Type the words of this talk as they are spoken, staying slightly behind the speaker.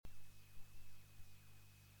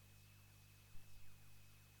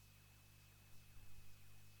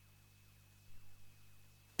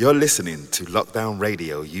You're listening to Lockdown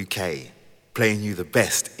Radio UK, playing you the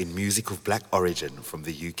best in music of black origin from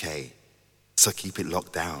the UK. So keep it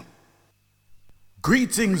locked down.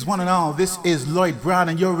 Greetings one and all, this is Lloyd Brown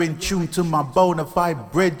and you're in tune to my bona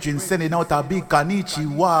fide brethren, sending out a big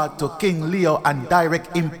konnichiwa to King Leo and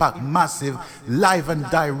Direct Impact Massive, live and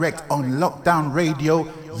direct on Lockdown Radio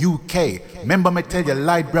UK. Remember me tell you,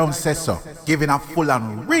 Lloyd Brown says so, giving a full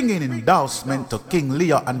and ringing endorsement to King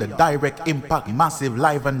Leo and the Direct Impact Massive,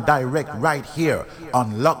 live and direct right here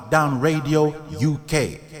on Lockdown Radio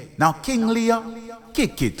UK. Now King Leo,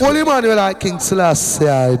 kick it. Holy man, you like King Selassie,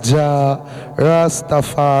 Jah,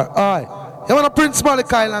 Rastafari. Aye. You want a Prince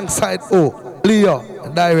Malachi alongside Leo,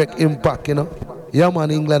 Direct Impact, you know. Yeah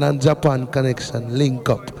man, England and Japan connection, link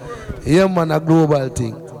up. Yeah man, a global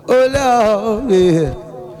thing. Oh Lord, yeah.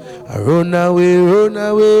 Run away, run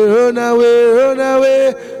away, run away, run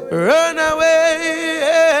away, run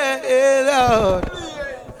away, Lord.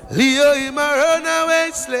 Leo, him a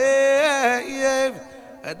runaway slave.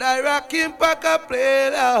 A Direct Impact a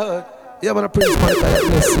play loud. Yeah, man, a Prince Malachi,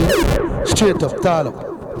 bless you. Straight up, tall up.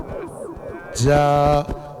 Jah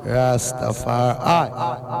Rastafari.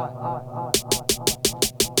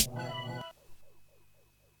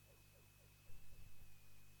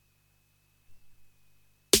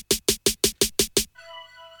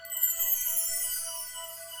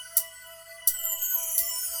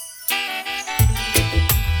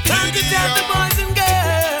 Time to tell the boys and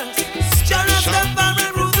girls, Jah Rastafari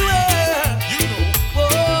rule the world. Oh,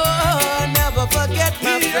 never forget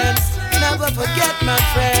my friends, never forget my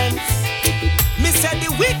friends. Me said the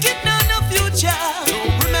wicked know no future.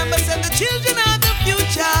 Remember, said the children are the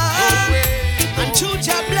future. And true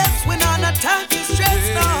Jah bless when on a time to stress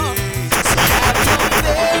now.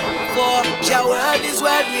 For Jah word is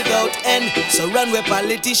word without end. So run with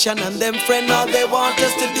politician and them friend. All they want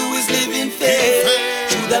us to do is live in fear.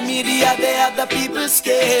 Through the media they have the people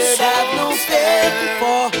scared. Have no fear.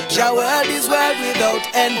 For Jah word is word without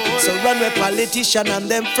end. So run with politician and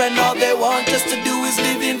them friend. All they want us to do is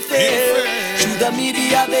live in fear. Through the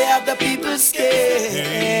media they have the people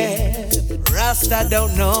scared. Rasta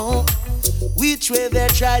don't know which way they're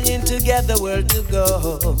trying to get the world to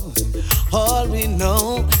go. All we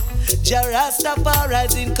know, Jah Rastafari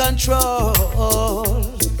is in control.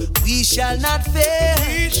 We shall not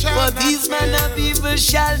fail, for these men of evil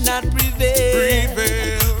shall not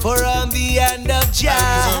prevail. For on the end of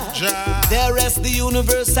Jah, there rests the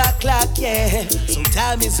universal clock, yeah. So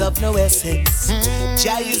time is of no essence.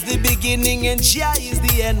 Jah is the beginning and Jah is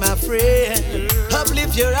the end, my friend.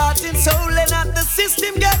 Uplift your heart and soul and not the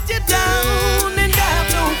system get you down. And have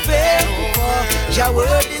no fear, for Jah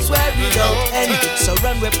word is word without end. So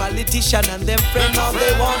run with politician and them friend. All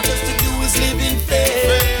they want us to do is live in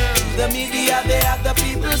fear. The media, they have the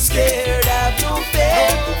people scared. Have no fear,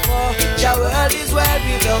 for Jah word is word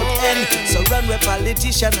without end. So run with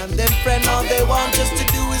politician and them friend. All they want us to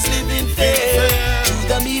do is live in fear. Through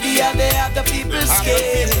the media, they have the people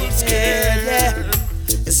scared. Yeah.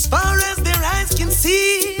 As far as their eyes can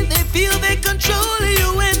see, they feel they control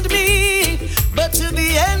you and me. But to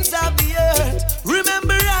the ends of the earth,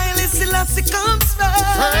 remember Haile Selassie comes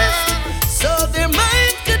first. So their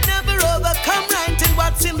mind could never overcome right, and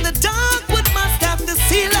what's in the dark would must have to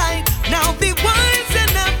see light. Now be wise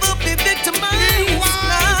and never be victimized.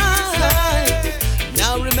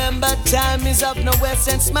 Now remember, time is of no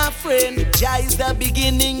essence, my friend. Jah is the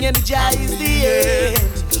beginning and Jah is the end.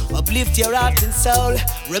 Uplift your heart and soul.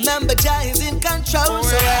 Remember, Jah is in control,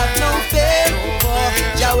 so have no fear. For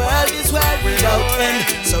Jah world is word without end.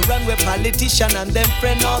 So run with politician and them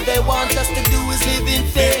friend. All they want us to do is live in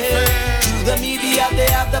fear. Through the media,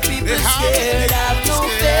 they have the people scared. Have no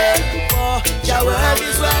fear. For Jah world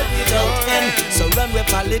is word without end. So run with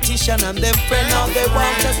politician and them friend. All they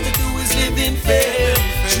want us to do is live in fear.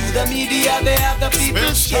 Through the media, they have the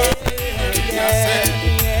people scared.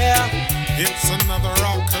 Yeah. It's another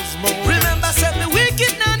rockers moment. Remember, said the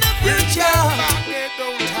wicked know the future.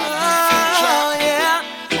 Oh, yeah.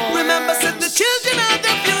 Remember, said the children are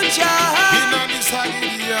the future.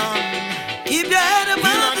 Keep your head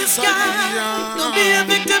above the sky. Don't be a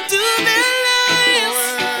victim to their lives.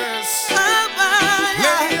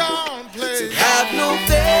 Play on, play on. Have no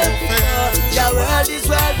fear. Your world is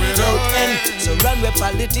where without end. So run with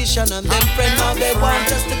politician and them friend. All they want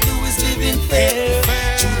us to do is live in fear.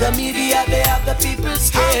 Through the media, they have the people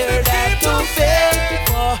scared. Have no fear.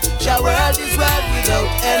 For your world is where without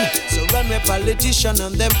end. So run with politician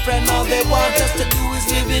and them friend. All they want us to do is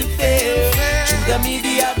live in fear. Through the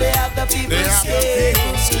media, they have the people scared.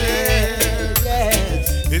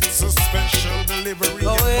 Yes. It's a special delivery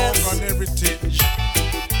Oh, yes. on heritage.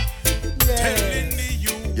 Telling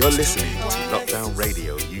you You're listening to Lockdown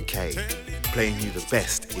Radio UK, playing you the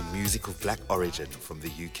best in music of black origin from the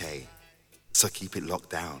UK. So keep it locked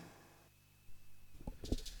down.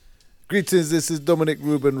 Greetings, this is Dominic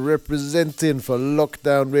Rubin representing for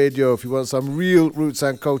Lockdown Radio. If you want some real roots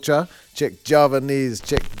and culture, check Javanese,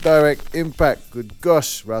 check Direct Impact. Good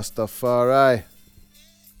gosh, Rastafari.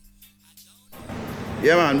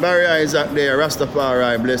 Yeah man, Barry Isaac there,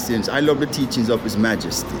 Rastafari, blessings. I love the teachings of His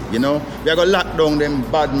Majesty, you know. We are going to lock down them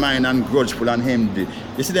bad mind and grudgeful and empty.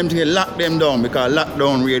 You see them things, lock them down because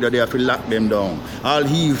lockdown radio, they have to lock them down. All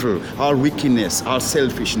evil, all wickedness, all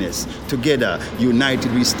selfishness, together,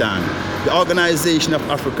 united we stand. The Organization of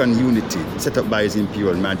African Unity, set up by His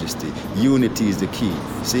Imperial Majesty. Unity is the key,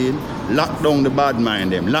 see? Lock down the bad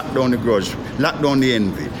mind them, lock down the grudge, lock down the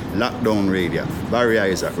envy, lock down radio. Barry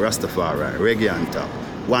Isaac, Rastafari, reggae on top.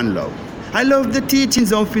 One love. I love the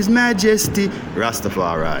teachings of His Majesty,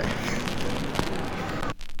 Rastafari.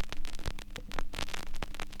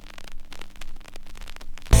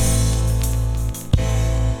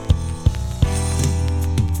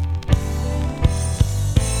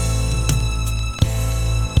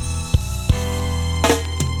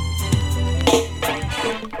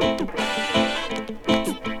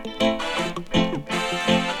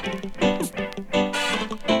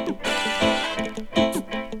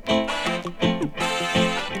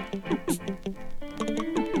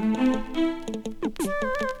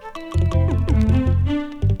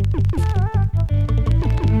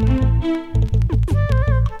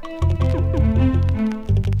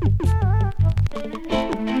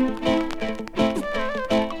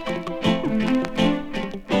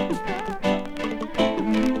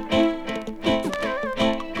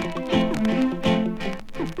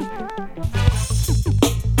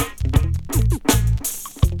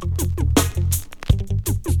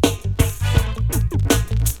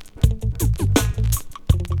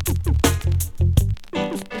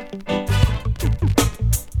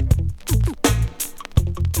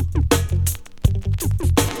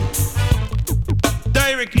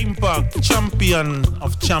 Champion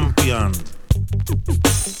of champions.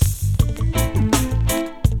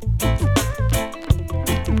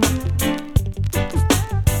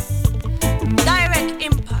 Direct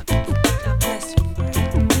impact. God bless you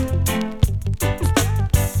forever.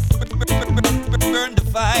 Burn the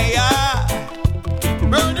fire.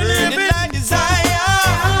 Burn it like desire.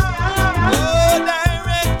 Oh,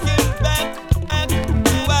 direct impact.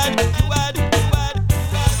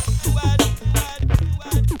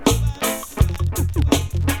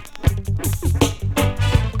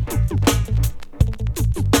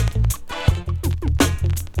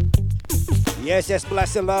 Yes,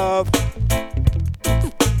 bless and love.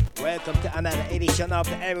 Welcome to another edition of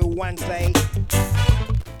the Every Wednesday,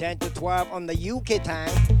 10 to 12 on the UK time.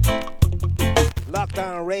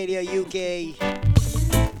 Lockdown Radio UK,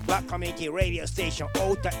 Black Community Radio Station,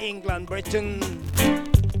 Outer England, Britain.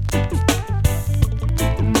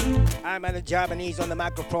 I'm at the Japanese on the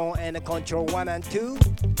microphone and the control 1 and 2.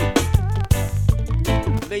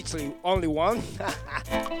 Literally only one.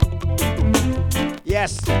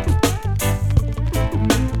 Yes.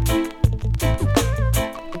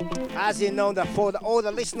 As you know, that for all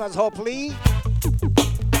the listeners, hopefully.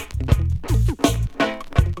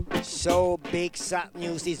 So big sad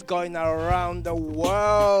news is going around the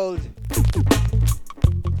world.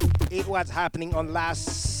 It was happening on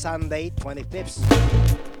last Sunday, 25th.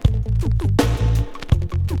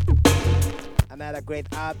 Another great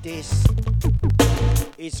artist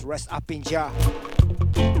is Rest Up in Jah.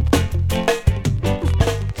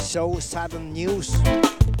 So sudden news.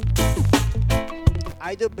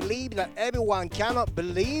 I do believe that everyone cannot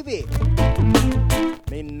believe it.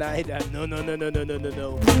 Me neither. No.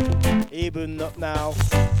 Even not now.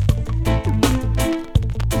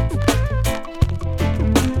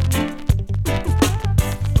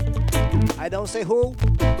 I don't say who.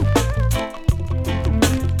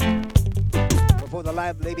 But for the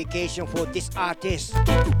live dedication for this artist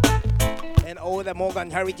and all the Morgan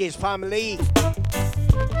Heritage family.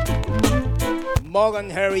 Morgan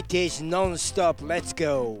Heritage non-stop, let's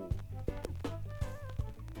go.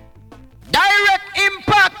 Direct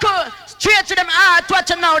impact, straight to them heart,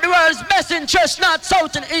 watching now the world's best interest, not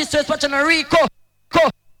south and east, just watching a Rico. Go.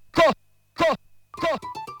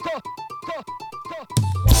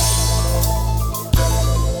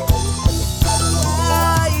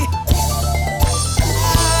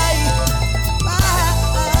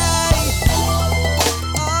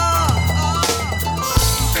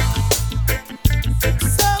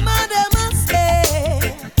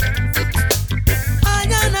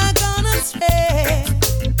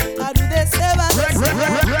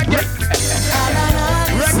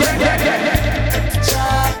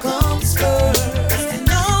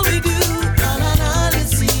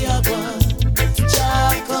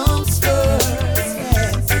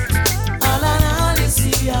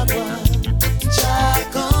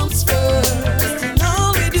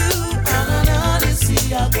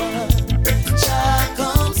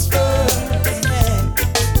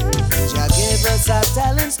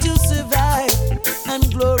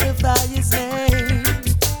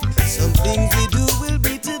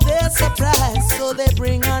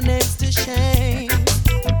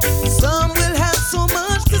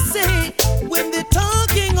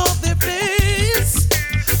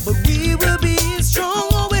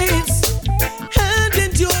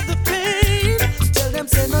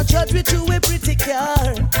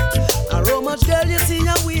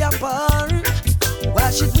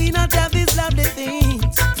 we not have these lovely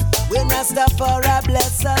things? When Rastafari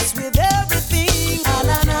bless us with everything, all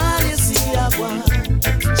and all you see I want,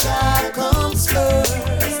 Jah comes first.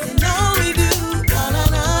 And all we do, all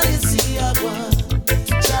and all you see I want,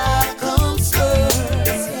 Jah comes first.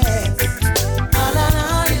 Yeah. All and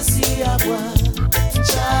all you see I want,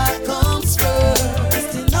 Jah comes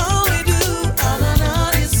first. And all we do, all and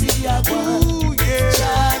all you see I want,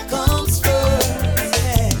 Jah comes first.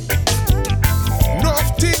 Yeah. Enough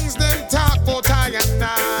things them talk about I and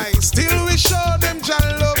I. Still we show them Jah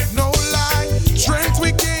love, no lie. Strength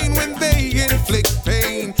we gain when they inflict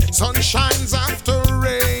pain. Sun shines after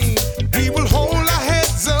rain. We will hold our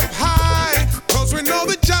heads up high, cause we know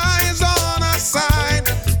that Jah is on our side.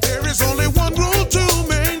 There is only one rule to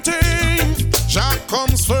maintain. Jah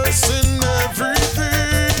comes first in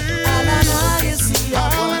everything. All and all you see I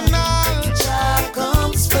want, Jah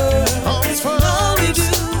comes first. All we do,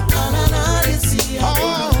 all and all you see I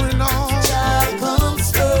want, Jah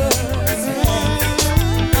comes first.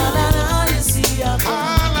 All and all you see I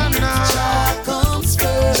want, Jah comes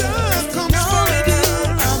first. All we do,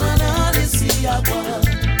 all and all you see I want,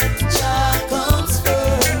 Jah comes first.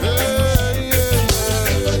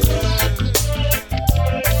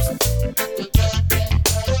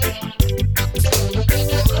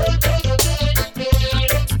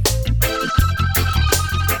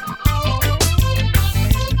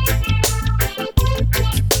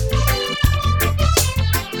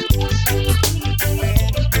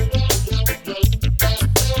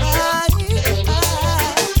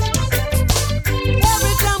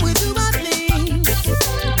 Every time we do our thing,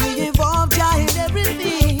 we involve Jah in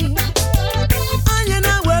everything. And you're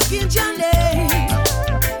not working Jah name,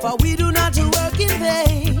 for we do not work in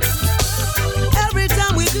vain. Every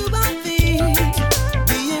time we do our thing,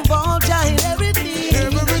 we involve Jah in everything.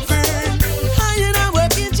 And you're not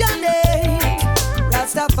working Jah name,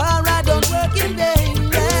 Rastafari don't work in vain.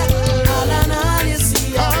 Yeah. All and all you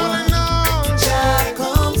see, Jah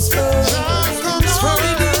comes first. All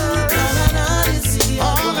we do, all and all you see,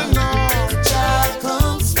 Jah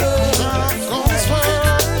comes first. All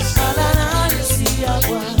and all you see,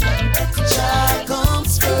 Jah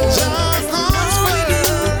comes first. All we do,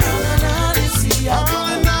 all and all you see, Jah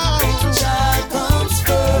comes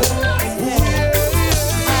first.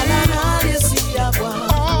 All and all you see, Jah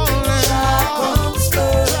comes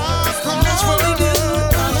first. All we do,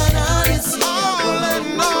 all and all you see,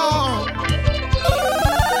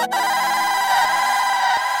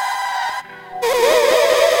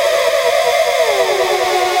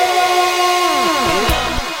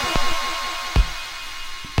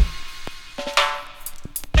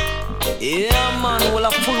 Yeah, man, well, I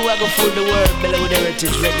full we go full the world, belly with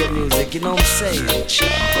heritage reggae music, you know what I'm saying?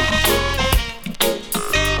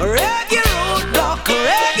 Reggae roadblock,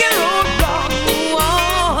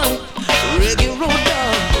 one.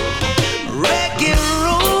 Reggae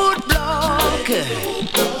roadblock.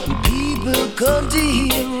 People come to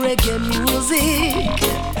hear reggae music.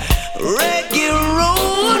 Reggae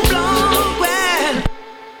roadblock, well.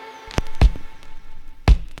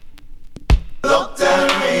 Lockdown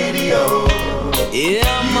Radio.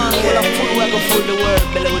 Yeah, man, well, I full we go full the world,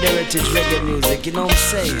 belly with heritage reggae music, you know what I'm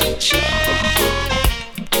saying?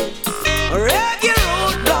 Reggae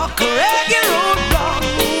roadblock,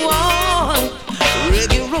 one.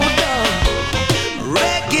 Reggae roadblock.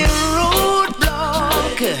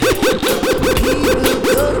 People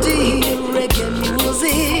come to hear reggae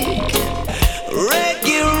music.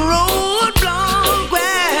 Reggae roadblock,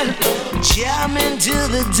 well, jamming to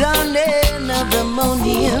the dawning of the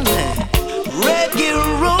morning. Reggae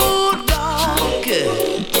roadblock.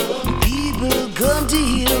 People come to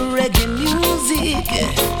hear reggae music.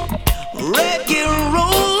 Reggae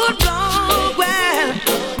roadblock, well,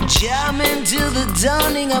 jamming to the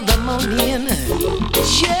dawning of the morning.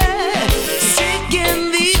 Yeah, sick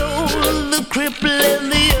and the old, the crippled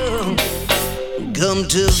and the young, come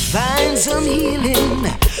to find some healing.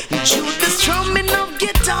 Jude the strumming of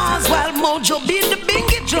guitars while Mojo beat the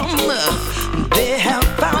bingy drum. They have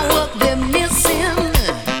found what they're missing.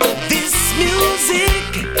 This music,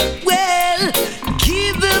 well,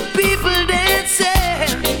 keep the people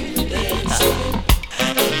dancing.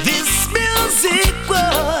 This music,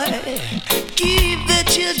 boy, keep the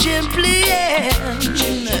children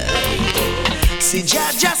playing. See,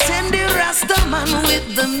 Jah send the Rasta man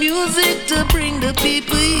with the music to bring the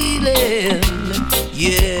people healing.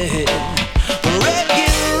 Yeah, reggae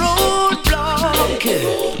roadblock.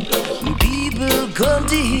 People come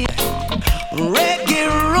to hear reggae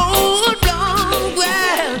roadblock.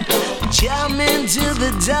 Well, jamming to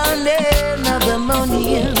the dawning of the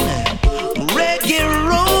morning. Reggae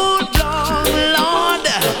roadblock, Lord.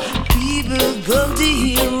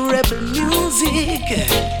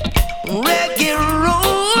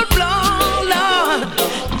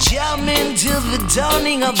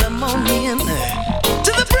 dawning of the morning.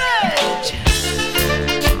 To the bridge,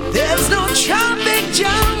 there's no traffic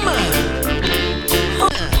jam.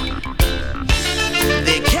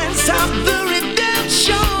 They can't stop the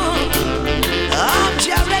redemption of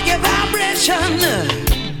your reggae vibration.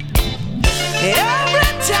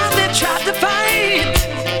 Every time they try to fight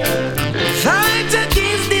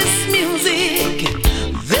against this music,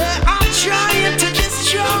 they are trying to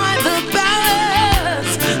destroy the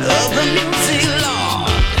balance of the music law.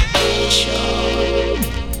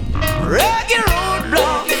 Reggae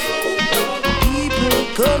roadblock, people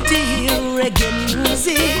come to hear reggae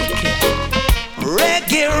music.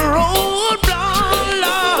 Reggae roadblock,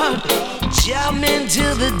 Lord, jamming to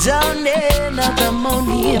the dawning of the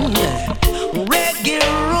morning. Reggae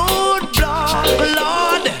roadblock,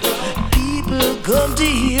 Lord, people come to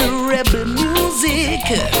hear rebel music.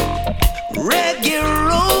 Reggae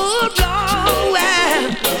roadblock,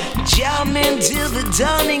 jamming till the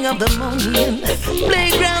dawning of the morning. Play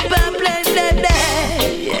grandpa, play, play, play.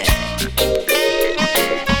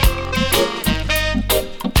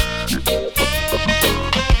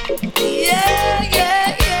 Yeah, yeah,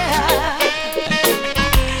 yeah.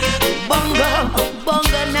 Bongo,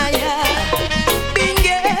 bongo, naya.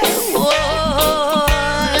 Binge, whoa.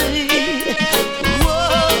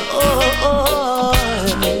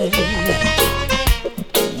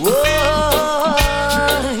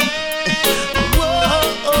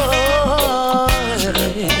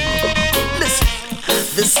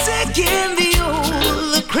 The sick and the old,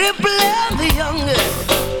 the crippled and the young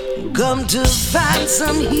come to find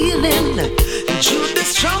some healing through the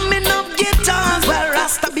strumming of guitars where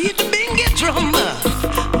Rasta beat the bingy drum.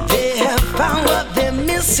 They have found what they're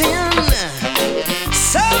missing.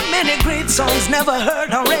 So many great songs never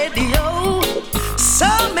heard on radio. So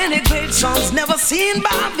many great songs never seen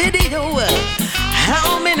by video.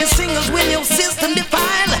 How many singers will your system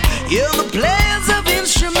define? You're the players of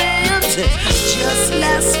instruments. Just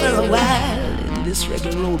last for a while in this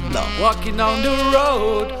reggae roadblock. Walking down the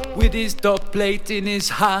road with his dub plate in his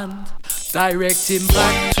hand, direct him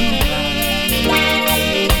back to land.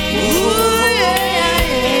 Ooh, yeah,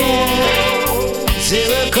 yeah.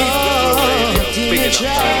 Zero caught in a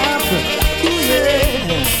trap. Ooh,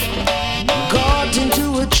 yeah. Caught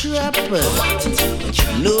into a trap.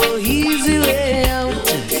 No easy way out.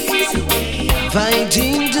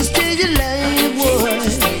 Fighting to stay alive, boy,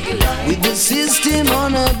 with the system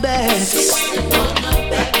on our backs.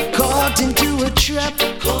 Caught into a trap.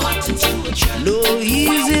 No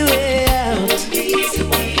easy way out.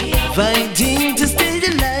 Fighting to stay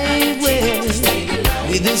alive, boy,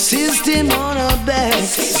 with the system on our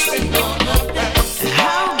backs.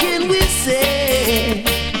 How can we say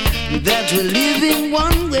that we're living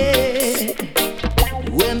one way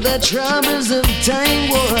when the troubles of time,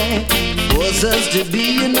 boy, force us to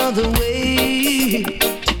be another way?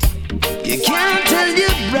 You can't tell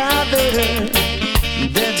your brother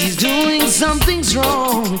that he's doing something's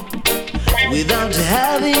wrong without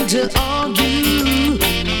having to argue,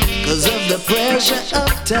 'cause of the pressure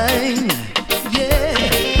of time. Yeah,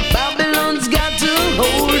 Babylon's got to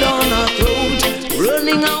hold on our throat,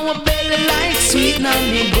 running our belly like sweet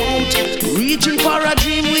nanny goat, reaching for a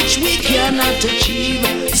dream which we cannot achieve.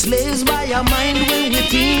 Slaves by our mind when we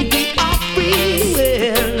think we are free.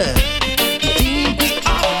 Well, think we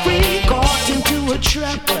are free, caught into a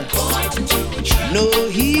trap. No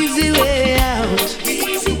easy way out.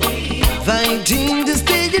 Fighting to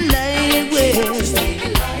stay alive, well,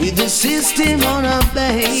 with the system on our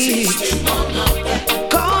backs.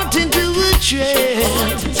 Caught into a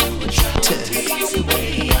trap.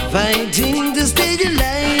 Fighting to stay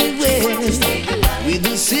alive, well, with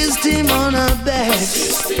the system on our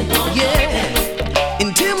backs. Yeah,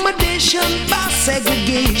 intimidation by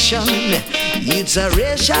segregation, it's a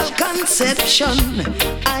racial conception.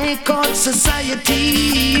 I caught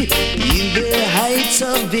society in the heights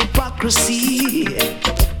of hypocrisy.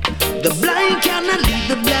 The blind cannot lead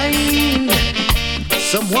the blind.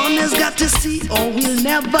 Someone has got to see, or we'll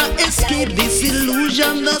never escape this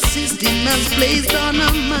illusion the system has placed on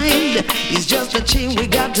our mind. It's just a chain we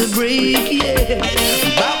got to break, yeah.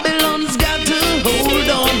 Babylon's got to hold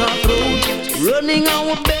on our throat, running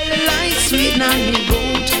our belly like sweet nanny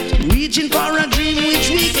goat, reaching for a dream which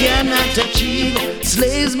we cannot achieve.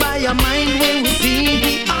 Slaves by our mind when we think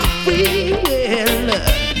we are free. Well,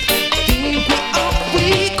 think we are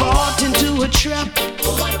free, caught into a trap.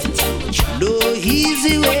 No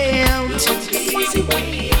easy way out.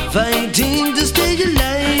 Fighting to stay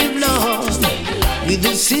alive, Lord, with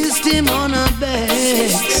the system on our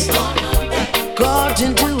backs. Caught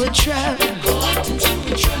into a trap.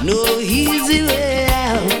 No easy way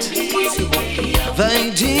out.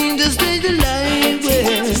 fighting to stay alive,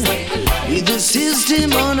 with the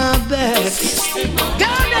system on our back.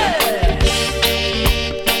 Got it!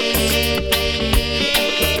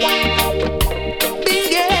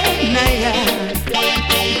 Big and night,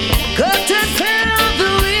 cut to clear of the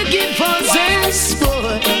wicked forces,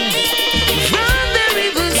 boy, from the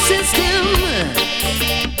river system.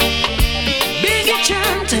 Big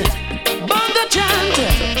chant, bongo chant,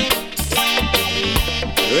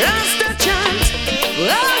 Rasta chant,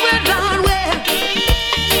 all we're down where.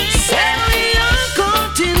 Say we are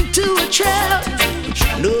caught into a trap,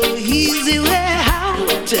 no easy way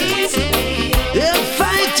out. They're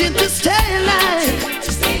fighting to stay alive,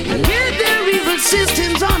 with the river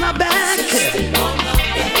systems on our back.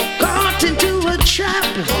 Caught into a trap,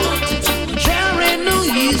 there ain't no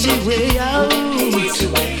easy way out.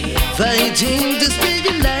 Fighting to stay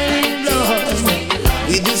alive, Lord,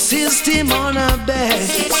 with the system on our back.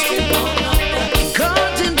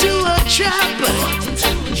 Caught into a trap,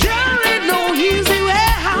 there ain't no easy way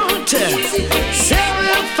out. So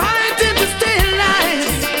we're fighting to stay alive,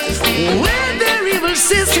 with the river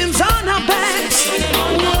systems on our backs.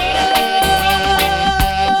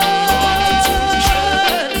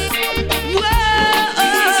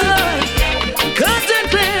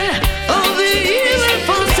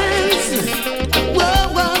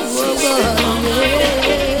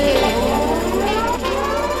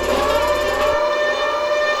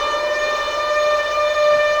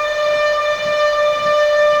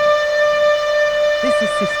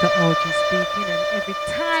 Sister Audrey speaking, and every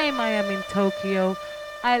time I am in Tokyo,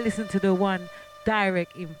 I listen to the one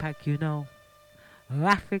Direct Impact, you know.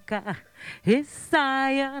 Africa is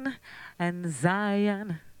Zion, and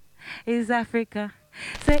Zion is Africa.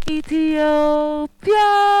 Say Ethiopia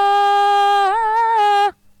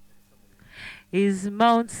is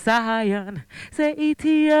Mount Zion. Say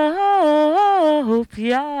Ethiopia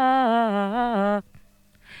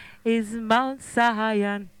is Mount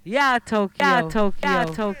Zion. Yeah, Tokyo. Yeah, Tokyo. Yeah,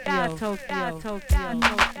 Tokyo. Yeah, Tokyo. Tokyo.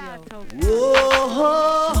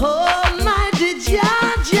 Oh, mighty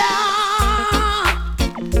Jaja,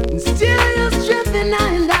 still your strength in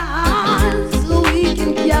our lives, so we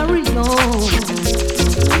can carry on.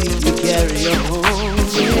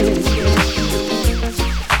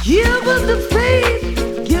 Give us the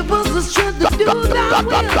faith, give us the strength to do that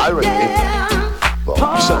will. Yeah.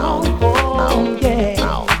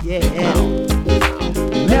 Yeah.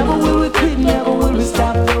 Never will we quit, never will we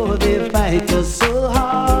stop, though they fight us so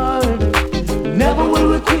hard. Never will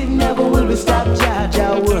we quit, never will we stop,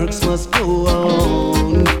 Jah works must go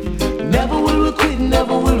on. Never will we quit,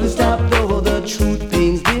 never will we stop, though the truth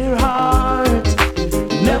pains their heart.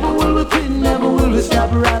 Never will we quit, never will we stop,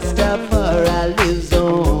 Rastafari lives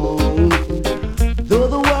on. Though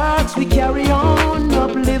the works we carry on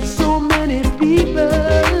uplift so many people,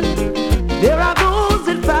 there are those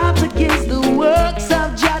that fight against the works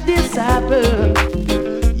of Jah disciple.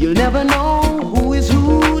 You'll never know who is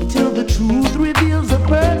who till the truth reveals a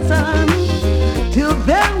person. Till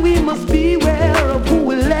then we must beware of who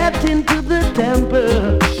we let into the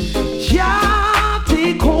temple. Jah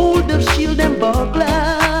take hold of shield and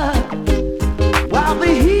buckler, while the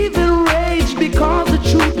heathen rage because the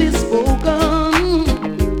truth is spoken.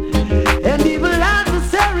 And evil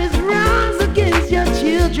adversaries rise against your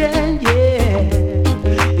children, yeah.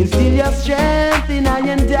 Instill your strength in I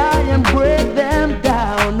and break them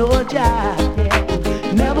down, oh Jah,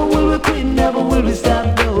 yeah. Never will we quit, never will we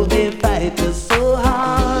stop, though they fight us so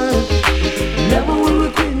hard. Never will we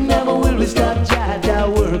quit, never will we stop, Jah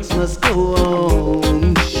works must go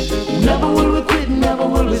on. Never will we quit, never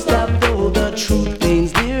will we stop, though the truth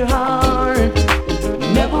pains their heart.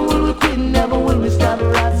 Never will we quit, never will we stop,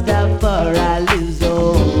 Rastafari lives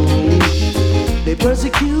on. They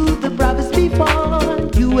persecute the prophets before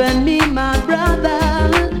you and me, my brother.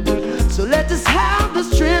 So let us have the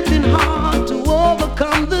strength in heart to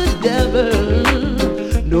overcome the devil.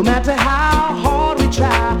 No matter how hard we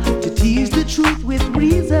try to tease the truth with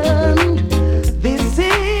reason, they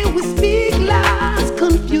say we speak lies,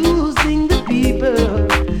 confusing the people.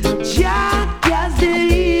 Jah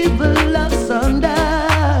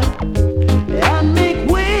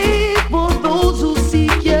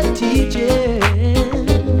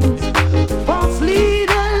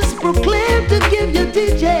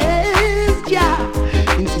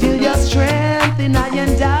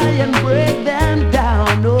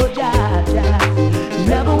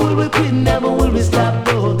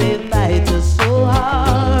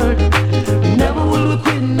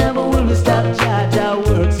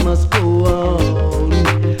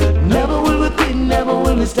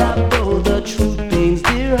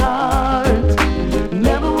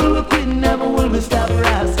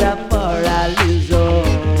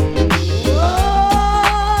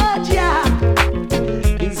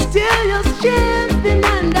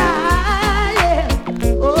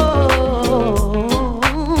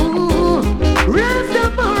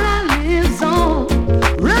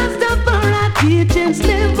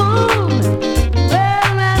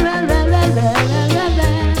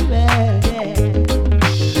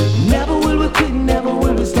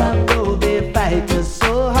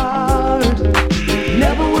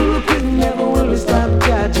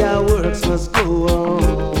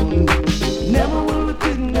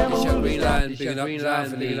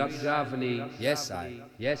Big up Javani. Yes,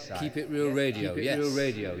 I. Keep it real radio. Yes.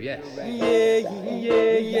 Yes,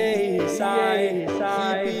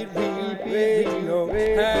 I. Keep it real radio.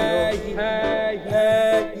 Hey.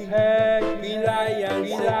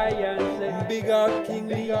 Reliance. Big up King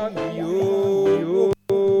Leo.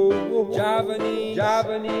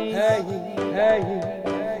 Javani. Hey.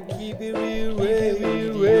 Keep it real radio.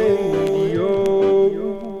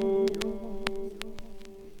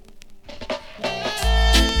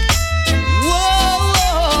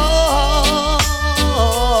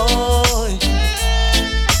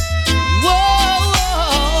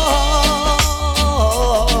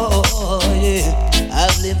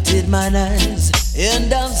 Mine eyes,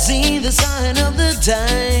 and I've seen the sign of the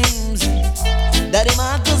times. Daddy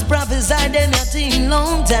Marcus prophesied them not in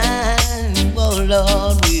long time. Oh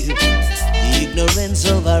Lord, with the ignorance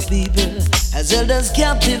of our people has held us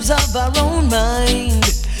captives of our own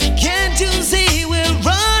mind. Can't you see we're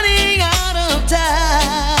running out of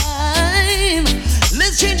time?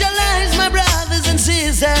 Let's change our lives, my brothers and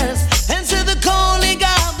sisters, answer the calling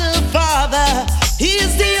of the Father. He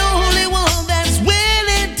is the only one that's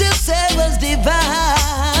willing to save us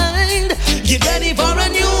divine. Get ready for a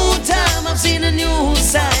new time. I've seen a new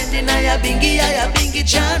sign. In Iriebration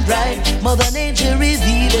chant right. Mother Nature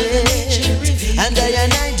revealed it, and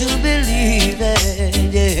I do believe it.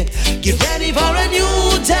 Yeah. Get ready for a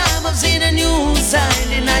new time. I've seen a new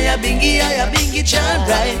sign. In Iriebration chant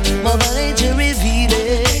right. Mother Nature revealed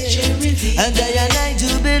it, and I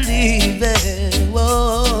do believe it.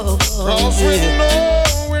 Whoa. Cause we know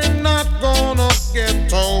we're not gonna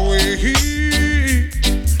get away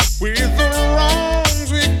with the wrongs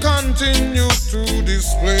we continue to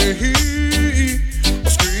display. A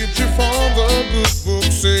scripture from the good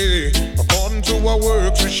book say, according to our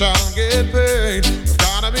works we shall get paid. We've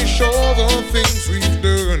gotta be sure the things we've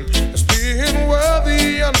done is being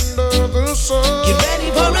worthy under the sun. Get ready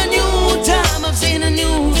for a new time. I've seen a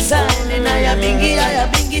new sign. In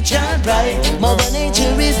Iriebration chant right. Mother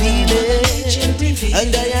Nature revealed it,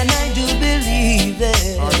 and I do believe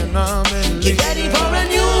it. Get ready for a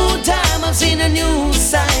new time. I've seen a new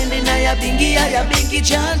sign. In Iriebration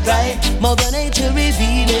chant right. Mother Nature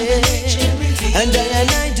revealed it, and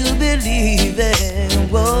I do believe it.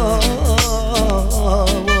 Whoa.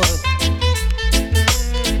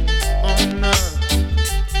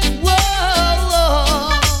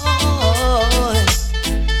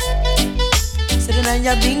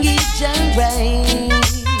 Ya bingi jang rain.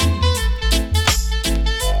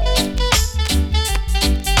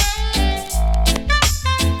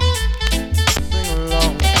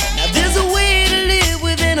 Now there's a way to live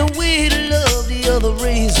with and a way to love the other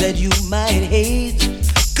race that you might hate.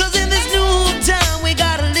 Cause in this new time we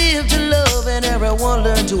gotta live to love and everyone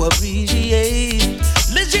learn to appreciate.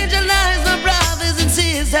 Let's change our lives, my brothers and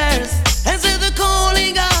sisters, answer the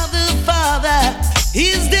calling of the Father.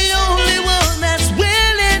 He's the only one that's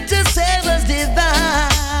willing to save us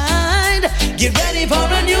divine. Get ready for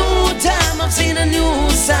a new time. I've seen a new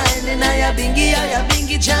sign. In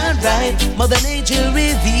Iriebration chant right. Mother Nature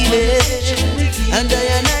revealed it, and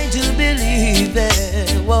I do believe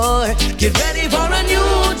it. War. Get ready for a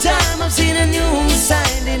new time. I've seen a new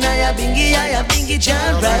sign. In Iriebration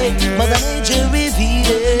chant right. Mother Nature revealed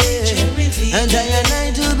it, and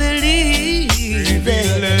I do believe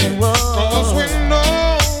it. War. Cause we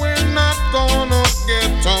know we're not gonna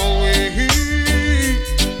get away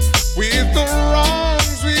with the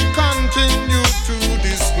wrongs we continue to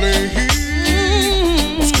display.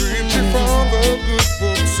 A scripture from the good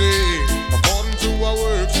book say, according to our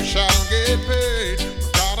works we shall get paid.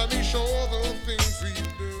 We've gotta be sure the things we've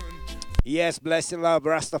done. Yes, bless and love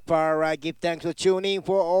Rastafari. Give thanks for tuning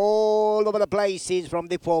for all over the places from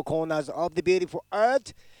the four corners of the beautiful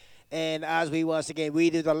earth. And as we once again, we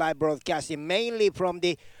do the live broadcasting mainly from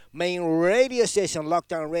the main radio station,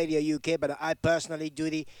 Lockdown Radio UK, but I personally do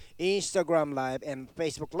the Instagram Live and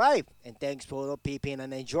Facebook Live. And thanks for peeping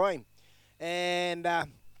and enjoying. And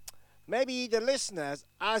maybe the listeners,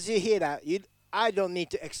 as you hear that, I don't need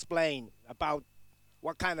to explain about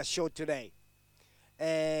what kind of show today.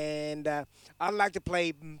 And I'd like to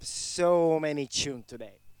play so many tunes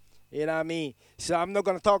today. You know what I mean? So I'm not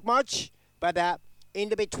going to talk much, but in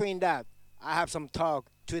the between that, I have some talk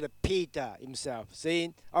to the Peetah himself.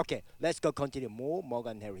 See? Okay, let's go continue more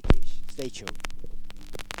Morgan Heritage. Stay tuned.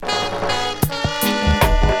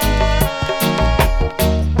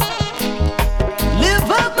 Live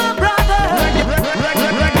up, my brother.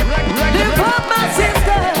 Live up, my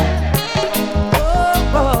sister. Oh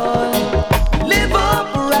boy. Live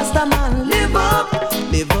up, Rasta man. Live up.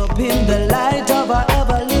 Live up in the light of our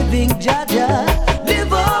ever living Jaja.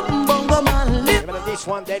 Live up, Bongo man.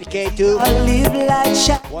 one dedicated to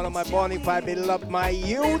one of my bonafide beloved, my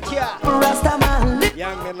youth, yeah.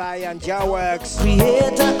 Young Milai and Jaworks.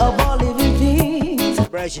 Creator of all living things.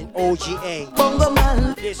 Version OGA. Bongo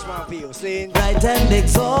man. This one for you, sing. Right and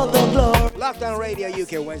exalt the glory. Lockdown Radio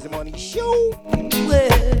UK Wednesday morning show.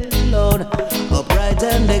 Well, Lord, upright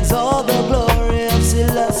and exalt the glory of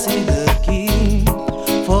Selassie the King.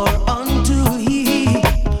 For unto he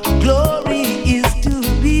glory is to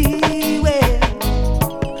be. Well,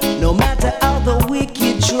 no matter how the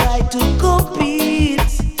wicked try to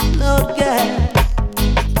compete, Lord God,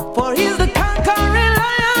 for he's the conquering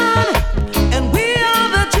lion, and we are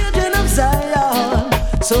the children of Zion.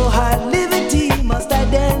 So high liberty must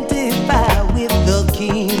identify with the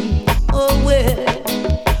King. Oh well,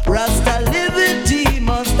 Rasta liberty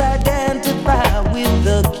must identify with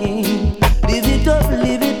the King. Live it up,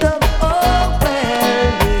 oh well.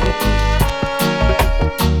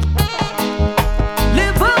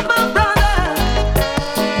 Live up, my brother.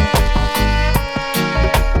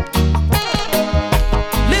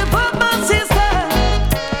 Live up, my sister.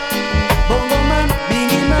 Bongo man,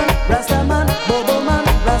 Bingy man, Rasta man, Bobo man,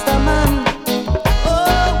 Rasta man.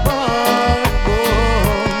 Oh boy,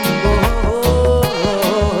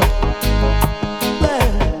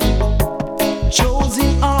 well, chosen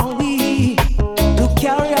are we to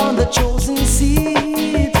carry on the chosen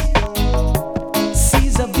seed.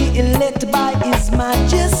 Caesar be elect by His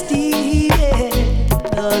Majesty. Yeah,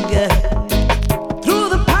 Lord God. Through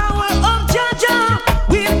the power of Jah,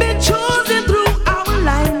 we've been chosen through our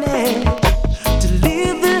lineage to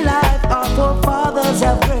live the life our forefathers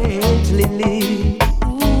have greatly lived.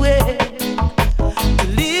 Ooh, yeah. To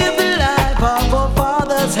live the life our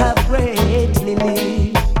forefathers have greatly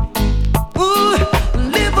lived. Ooh,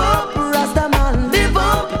 live up, Rasta man, live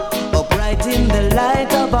up, upright in the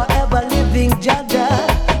light of our ever-living Jaja.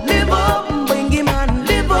 Live up, Bingy man,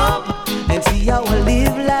 live up, and see our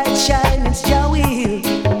live light shine, it's Jah will.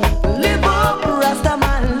 Live up, Rasta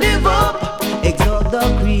man, live up, exalt the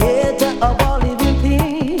creator of all living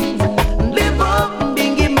things. Live up,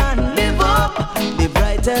 Bingy man, live up, live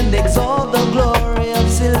right and exalt the glory of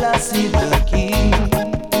Selassie the King.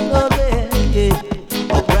 Oh,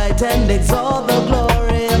 yeah. Upright and exalt the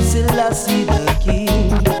glory of Selassie the King.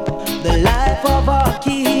 The life of our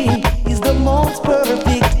King is the most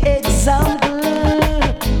perfect example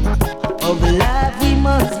of the life we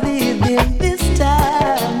must live in this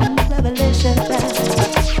time. Revelation time.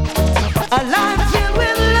 A life filled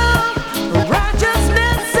with love,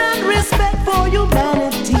 righteousness, and respect for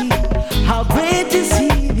humanity. How great is He,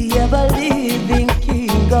 the ever-living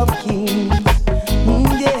King of Kings.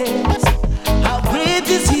 Yes. How great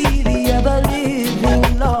is He, the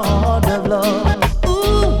ever-living Lord of Lords.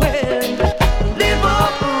 Ooh, well, live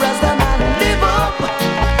up, Rasta man, live up,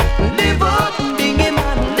 Bingy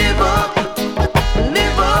man, live up,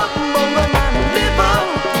 Bongo man,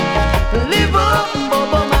 live up,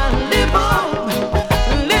 Bobo man, live up,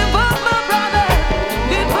 my brother,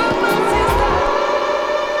 live up, my sister.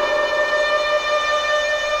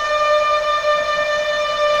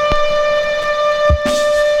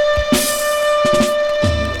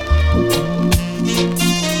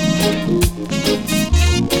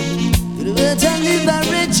 To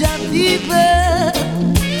liberate your people.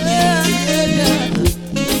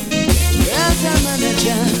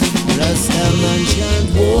 Rasta man chant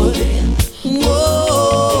boy.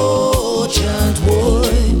 Whoa, chant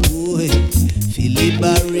boy. Feel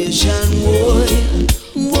liberation boy.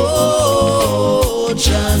 Whoa,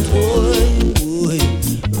 chant boy.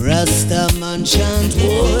 Rasta man chant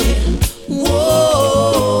boy.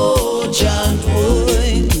 Whoa, chant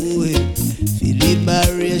boy. Feel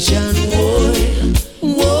liberation boy.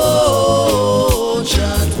 Whoa,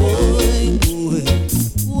 chant boy.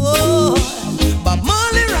 Whoa. But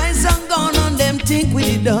Molly rise and gone on them think we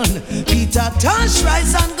did done. Peetah Tosh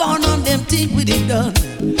rise and gone on them think we did done.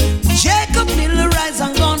 Jacob Miller rise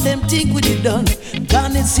and gone them think we did done.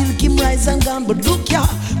 Garnet Silkim rise and gone, but look ya,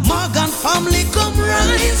 Morgan family come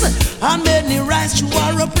rise. And many rise to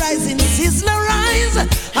our uprising, Sizzler rise.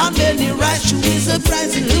 And many rise to his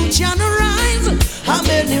uprising, Luciano rise. And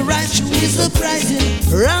many rise to his uprising,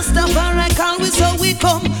 Rastafari call we so we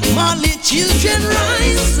come. Mali children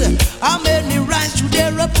rise. And many rise to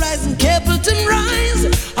their uprising, Capleton rise.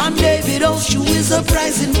 And David Oshu is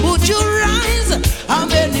uprising, Buju rise. And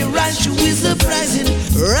many rise to his uprising,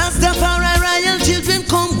 Rastafari royal children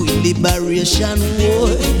come with liberation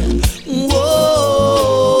war.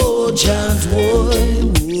 Whoa, chant war.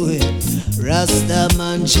 Rasta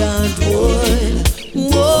man chant war.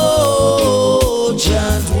 Whoa,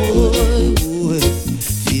 chant war.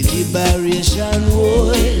 Feel liberation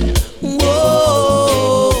war. Whoa,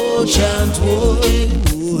 chant, boy,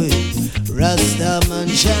 boy. Rasta man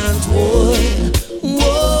chant, boy.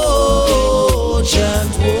 Whoa,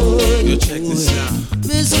 chant, boy. Yo, check this out.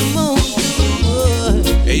 Mr. Monkey, boy.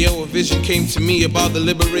 Hey yo, a vision came to me about the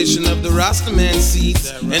liberation of the Rasta man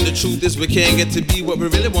seeds. And the truth is we can't get to be what we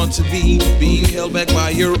really want to be, being held back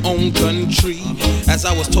by your own country. As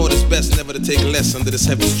I was taught, it's best never to take less under this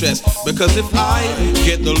heavy stress. Because if I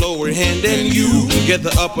get the lower hand and you get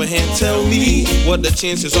the upper hand, tell me what the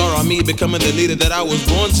chances are on me becoming the leader that I was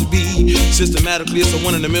born to be. Systematically, it's a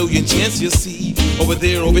 1 in a million chance, you see. Over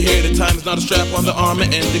there, over here, the time is not a strap on the armor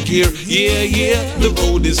and the gear. Yeah, yeah, the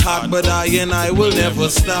road is hot, but I will never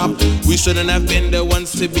stop. We shouldn't have been the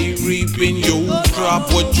ones to be reaping your crop.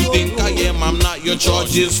 What you think I am, I'm not. Your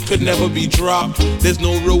charges could never be dropped. There's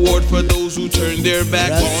no reward for those who turn their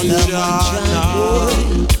back on Jah.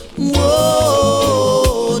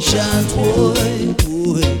 Whoa, chant, boy,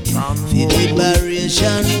 boy.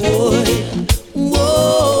 Iriebration, boy.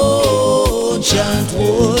 Whoa, chant,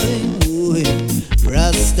 boy, boy.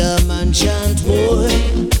 Rasta man chant, boy.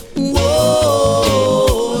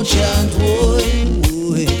 Whoa, chant, boy,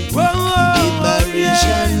 boy.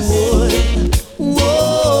 Iriebration, boy.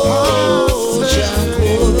 Whoa, chant,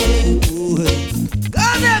 boy, boy.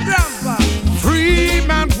 Come here, Grandpa. Free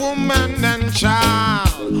man, woman, and child.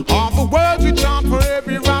 All the words we chant for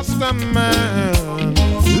every Rasta man.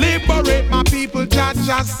 Liberate my people, Jah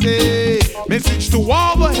just say. Message to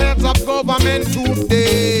all the heads of government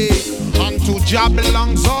today. Unto Jah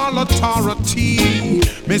belongs all authority.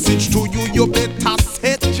 Message to you, you better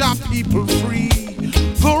set Jah people free.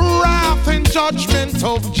 The wrath and judgment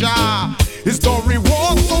of Jah is the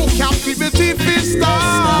reward for captivity feast.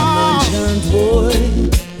 Chant, boy.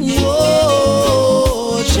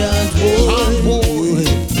 Whoa, chant, boy.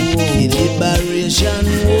 Iriebration,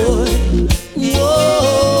 boy.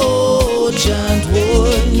 Whoa, chant,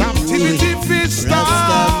 boy. Captivity feast.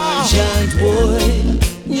 Rastaman chant, boy.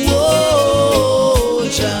 Whoa,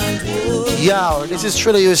 chant, boy. Yo, this is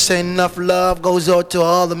Triller. You're saying enough love goes out to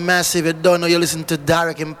all the massive. You don't know you listen to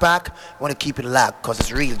Direct Impact. You want to keep it locked because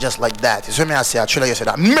it's real just like that. You see me? I say, Triller, you say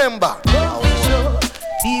that. Remember.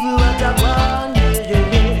 People what I want,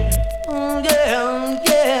 yeah,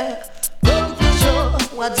 yeah. Come to show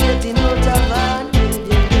what's getting out of hand,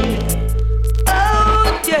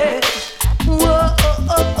 oh, yeah. Whoa, oh,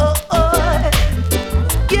 oh, oh, oh.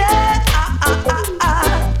 Yeah,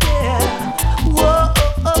 yeah. Whoa,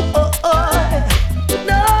 oh, oh, oh, oh.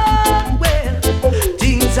 No, well,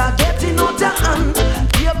 things are getting out of hand.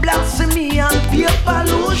 Peer blasphemy and peer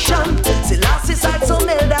pollution. See, last is like some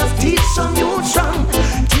elders teach some new strong.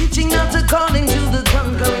 Teaching not according to the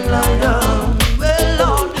conquering lion. Well,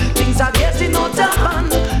 Lord, things are getting out of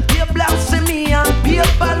hand. Peer blasphemy and peer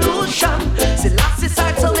pollution. See, last is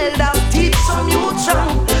like some elders teach some new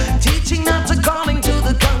strong. Teaching not according to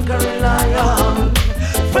the conquering lion.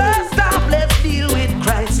 First off, let's deal with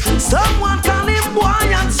Christ. Someone call him boy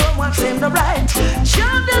and someone say him the right.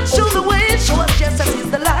 Show them show the way, show us Jesus is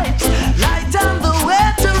the light. Light on the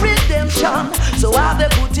way to redemption. So are they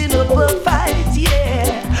putting up a fight?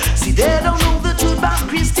 Yeah. See, they don't know the truth about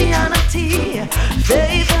Christianity.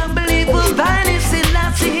 Faith and belief will find it in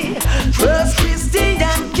Lassie. First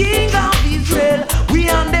Christian King of Israel. We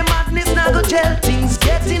on the madness now go tell things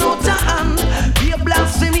getting out of hand. Peer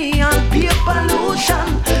blasphemy and peer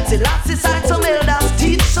pollution. See, Lassie side some elders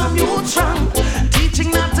teach some youth strong.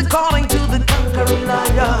 Teaching not according to the conquering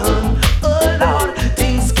lion. Oh Lord,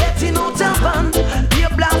 things getting out of hand. Peer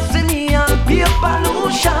blasphemy and peer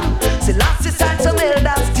pollution. See, last side some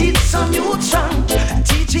elders teach some youth strong.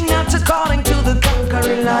 Teaching not according to the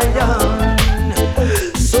conquering lion.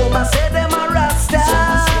 So I say them a Rasta.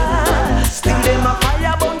 Think them a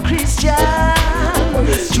fireborn Christian.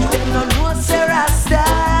 You them no know say Rasta.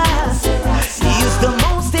 He is the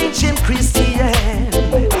most ancient Christian.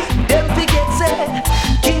 Them forget say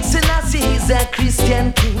King Selassie is a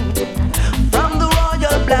Christian king. From the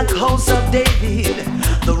royal black house of David.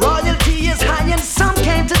 The royalty is high and some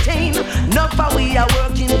can't attain. Not for we are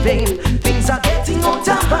working vain. Things are getting out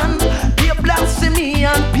of hand. Peer blasphemy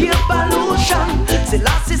and peer pollution. See,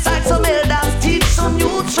 last side some elders teach some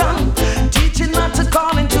youth strong. Teaching not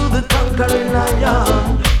according to the conquering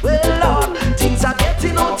lion. Well, Lord, things are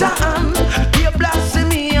getting out of hand. Peer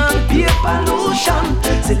blasphemy and peer pollution.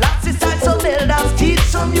 See, last side some elders teach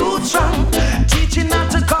some youth strong. Teaching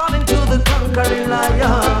not according to the conquering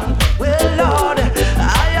lion. Well, Lord,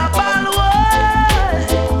 I am all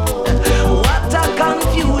what a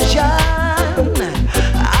confusion.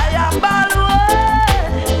 I am all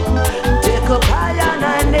take up higher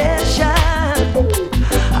nation.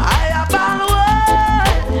 I am all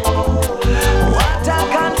what a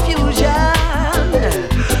confusion.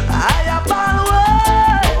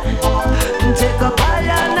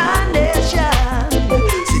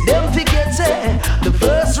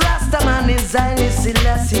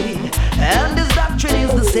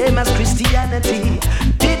 Christianity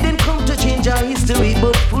didn't come to change our history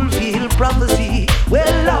but fulfill prophecy.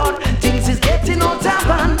 Well, Lord, things is getting out of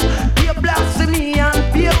hand. Peer blasphemy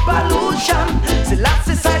and peer pollution.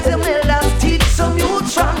 Selassie size them elders teach some youth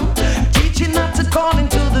strong, teaching not to call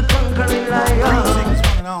into the conquering lion. Greetings,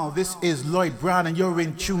 one and all. This is Lloyd Brown, and you're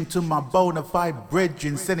in tune to my bona fide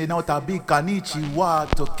brethren, sending out a big konnichiwa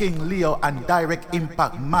to King Leo and Direct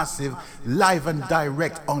Impact Massive, live and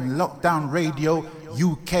direct on Lockdown Radio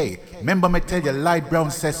UK. Remember me tell you, Lloyd Brown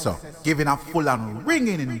says so, giving a full and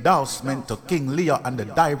ringing endorsement to King Leo and the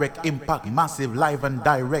Direct Impact Massive, live and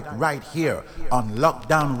direct right here on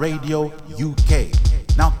Lockdown Radio UK.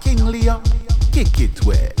 Now, King Leo, kick it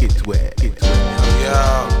where, it where, it where.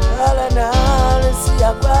 All in all, it's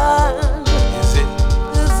your band. Is it?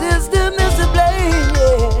 The system is to blame,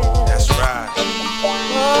 yeah. That's right.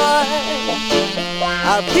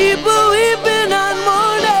 Our people weeping and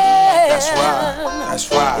mourning. That's right. That's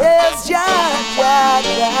right. Yes, Jah.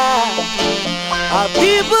 Our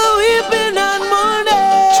people weeping and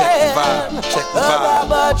mourning. Check the vibe. Check the vibe.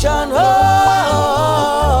 Baba John,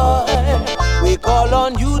 we call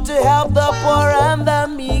on you to help the poor and the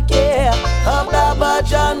meek. Baba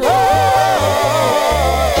John, that's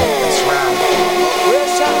right.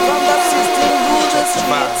 Oppression from the system rule the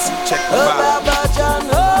streets. Check the vibe. Baba John,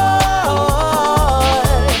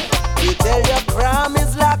 you tell your crime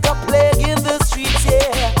is like a plague in the streets,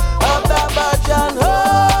 yeah. Baba John,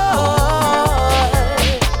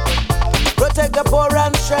 protect the poor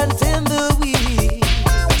and strengthen the weak.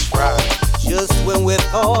 That's right. Just when we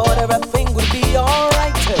thought everything would be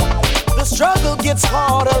alright, the struggle gets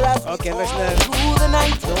harder as we go through the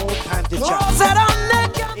night. No time to close at our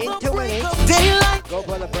neck in 2 minutes. Daylight. Go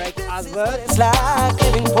for the break. Advert. It's like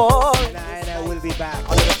living poor. And I will be back.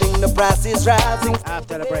 On everything the price is rising.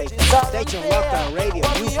 After the break. Station Lockdown Radio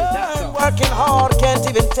UK.com. Working hard can't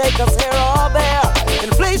even take us here or there.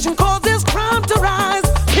 Inflation causes crime to rise.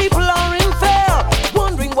 People are in fear,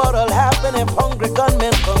 wondering what'll happen if hungry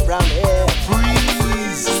gunmen come round here.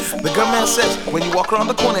 The gunman says, when you walk around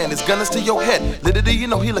the corner and his gun is to your head, little do you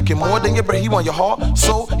know he looking more than your breath. He want your heart,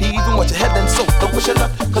 so he even wants your head and soul. Don't push your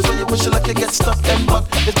luck, cause when you push your luck you get stuck and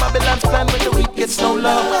bucked. It's Babylon's plan when the weak gets no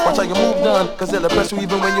love. Watch how you move done, cause they'll oppress you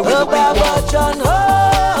even when you're in the weak one.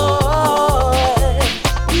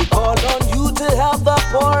 We call on you to help the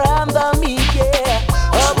poor and the meek, yeah.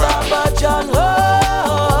 Baba John,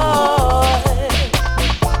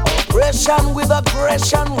 oppression with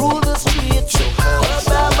aggression rule the streets.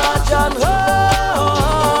 Baba John,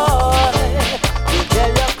 you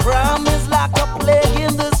tell your crime is like a plague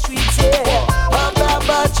in the streets, yeah.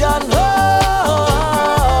 Baba John,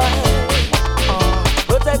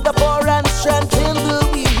 protect the poor and strengthen the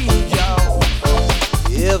weak.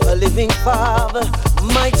 Ever living Father,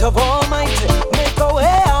 might of all might, make a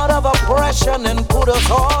way out of oppression and put us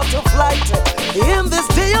all to flight. In this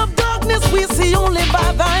day of darkness we see only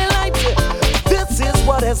by thy light. This is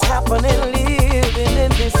what is happening, living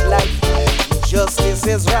in this life. Justice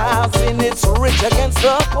is rising, it's rich against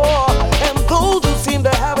the poor, and those who seem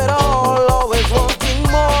to have it all always wanting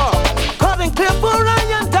more. Cutting clear for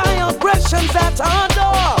iron, die aggressions at our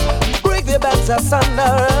door. Break the bands asunder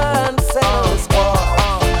and set us war.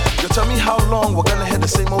 You tell me how long we're gonna hear the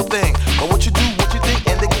same old thing, but what you do, what you think,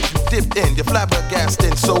 and they get you dipped in, you're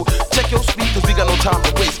flabbergasted. So check your speed, cause we got no time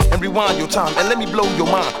to waste, and rewind your time and let me blow your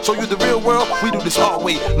mind. So you the real world, we do this all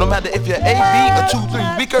way. No matter if you're A, B, or 2, 3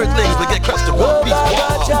 weak earthlings, we get crushed in one piece.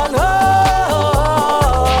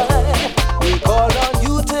 We call on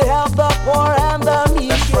you to help the poor and the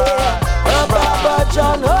meek. Baba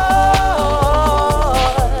John,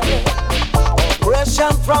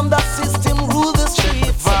 oppression from the system rule the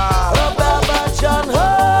streets. Baba John,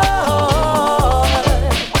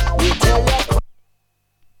 we tell you.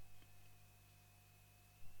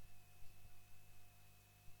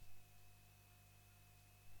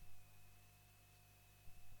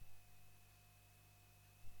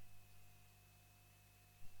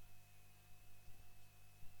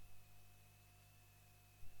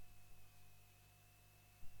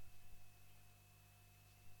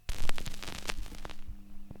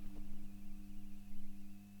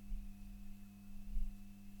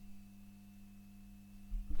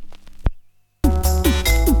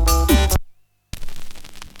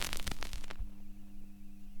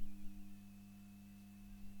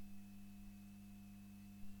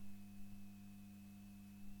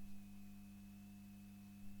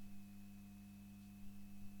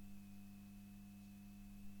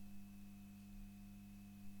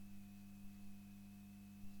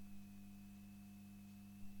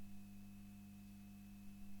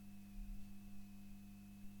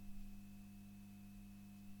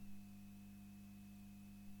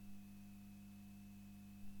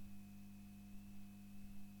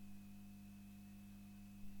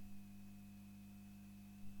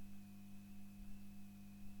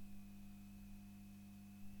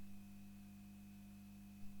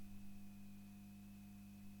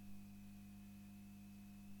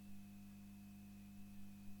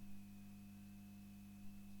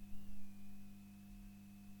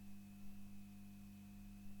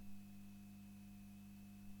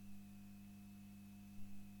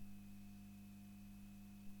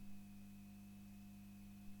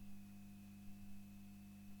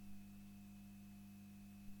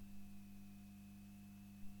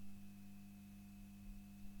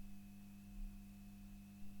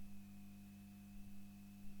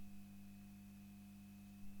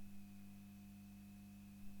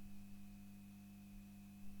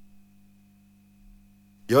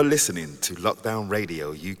 You're listening to Lockdown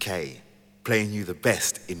Radio UK, playing you the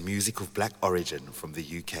best in music of black origin from the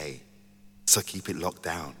UK. So keep it locked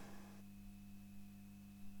down.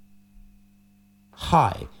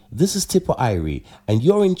 Hi, this is Tipper Irie, and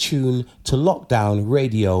you're in tune to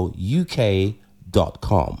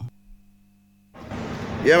LockdownRadioUK.com.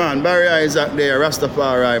 Yeah, man, Barry Isaac there,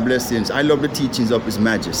 Rastafari blessings. I love the teachings of His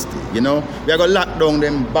Majesty, you know. We are going to lock down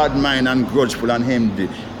them bad mind and grudgeful and him.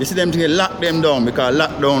 You see them things, lock them down, because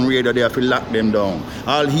Lockdown Radio, they have to lock them down.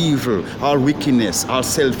 All evil, all wickedness, all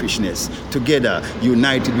selfishness, together,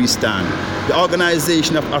 united we stand. The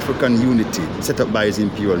Organization of African Unity, set up by His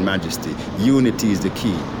Imperial Majesty. Unity is the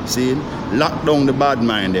key, see? Lock down the bad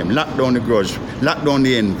mind them, lock down the grudge, lock down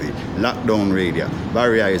the envy, Lockdown Radio.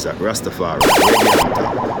 Barry Isaac, Rastafari,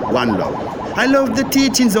 Radio One love. I love the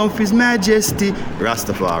teachings of His Majesty,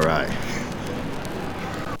 Rastafari.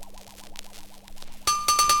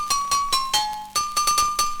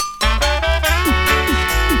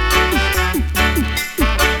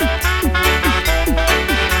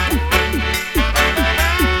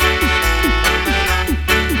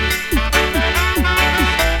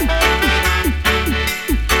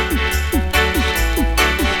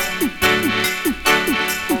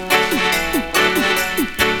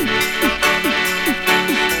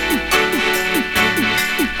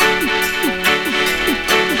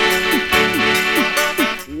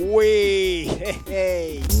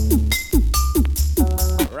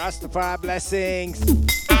 Blessings.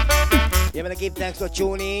 You want to give thanks for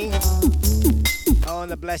tuning on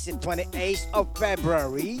the blessed 28th of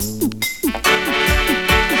February.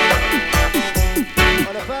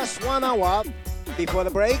 On the first 1 hour before the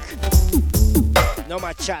break, no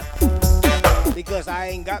more chat, because I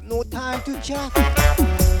ain't got no time to chat.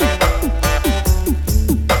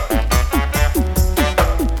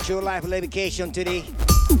 True life dedication today.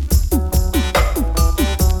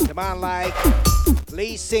 The man like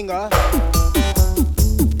lead singer,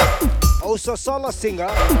 also solo singer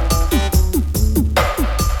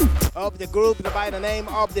of the group by the name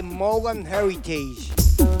of the Morgan Heritage.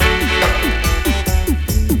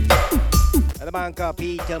 And the man called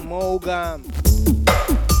Peetah Morgan.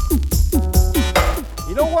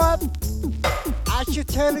 You know what? I should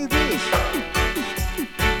tell you this.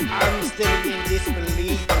 I'm still in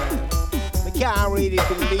disbelief, man. I can't really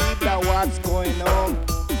believe that what's going on.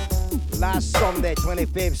 Last Sunday,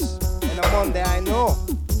 25th, and a Monday, I know.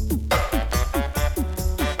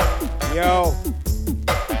 Yo,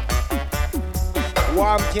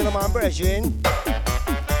 warm till my brethren.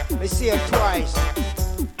 I see it twice.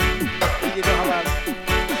 You don't have a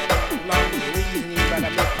long reasoning, but I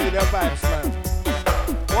make you the vibes, man.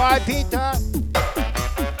 Why, Peetah?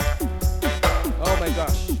 Oh my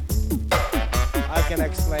gosh, I can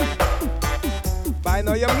explain. But I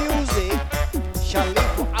know your music shall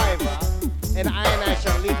live forever. And I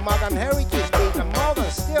shall leave Morgan Heritage, Peetah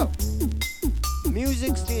Morgan still.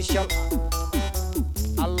 Music still shall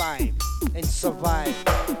alive and survive.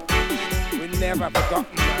 We never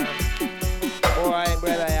forgotten, man. Boy,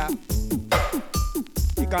 brother, yeah.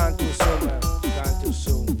 You gone too soon, man. You gone too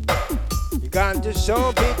soon. You gone too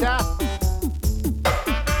soon, Peetah.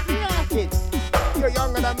 Yeah, kid. You're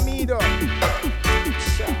younger than me, though.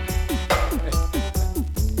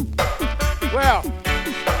 Well,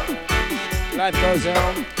 life goes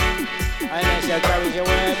on. I shall carry your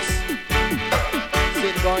words. See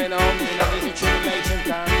it going on in a busy tribulation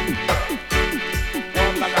time.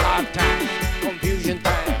 One like a hard time, confusion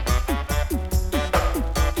time.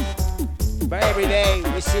 But every day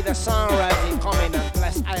we see the sun rising, coming and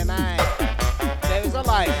bless I and I. There is a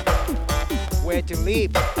life where to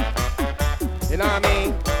live. You know what I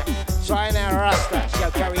mean? So I and I Rasta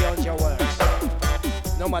shall carry on your words.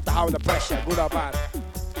 No matter how the pressure, good or bad.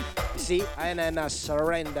 See, I not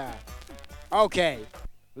surrender. Okay,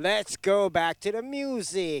 let's go back to the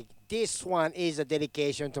music. This one is a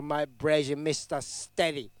dedication to my brother, Mr.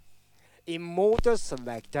 Steady, immortal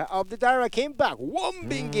selector of the Direct Impact. One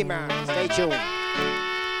bingy man. Stay tuned.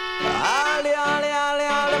 Ali,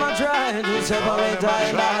 I'm trying to separate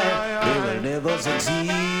our life. They will never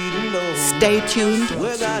succeed, no. Stay tuned.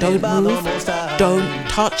 Don't move. Don't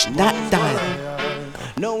touch that dial.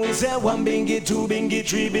 No, we say 1 bingy, 2 bingy,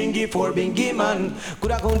 3 bingy, 4 bingy man.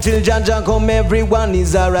 Could I come till Jaja come, everyone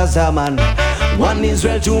is a Rasta man. 1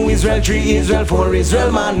 Israel, 2 Israel, 3 Israel, 4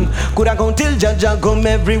 Israel man. Could I come till Jaja come,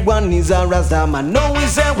 everyone is a Rasta man. No, we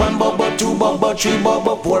say 1 Bobo, 2 Bobo, 3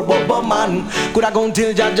 Bobo, 4 Bobo man. Could I come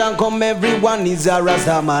till Jaja come, everyone is a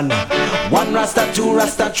Rasta man. One Rasta, two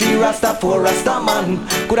Rasta, three Rasta, four Rasta man.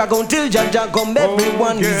 Coulda gone till Jaja come,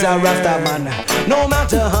 everyone is a Rasta man. No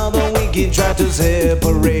matter how the wicked try to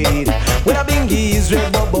separate, whether Bingy is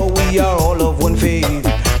red, but we are all of one faith.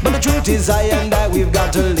 But the truth is I and I, we've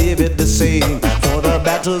got to live it the same. For the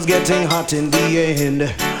battle's getting hot in the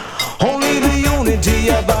end. Only the unity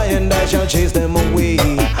of I and I shall chase them away.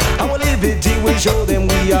 Our liberty will show them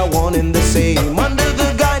we are one and the same. Under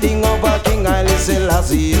the guiding of our King Haile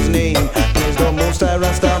Selassie his name. Praise the Most High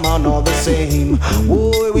Rasta man all the same.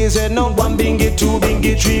 Oh, we said not one Bingy, two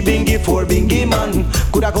Bingy, three Bingy, four Bingy man.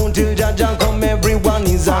 Coulda come till Jaja come, everyone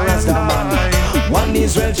is a Rasta man. One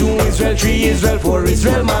Israel, two Israel, three Israel, four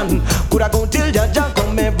Israel man. Coulda come till Jaja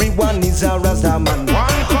come, everyone is a Rasta man.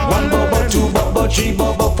 One Baba, two Baba, three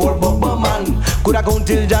Baba, four Baba man. Coulda come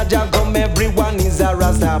till Jaja come, everyone is a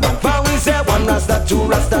Rasta man. For we say one Rasta, two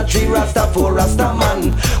Rasta, three Rasta, four Rasta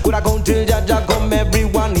man. Coulda come till Jaja come,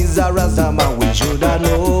 everyone is a Rasta man. We shoulda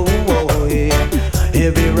know, oh, yeah.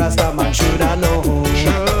 Every Rasta man shoulda know. We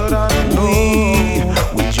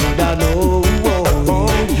shoulda know, oh,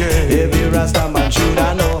 yeah. Every Rasta man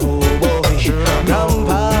shoulda know, oh,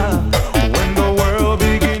 Grandpa. When the world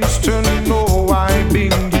begins to know why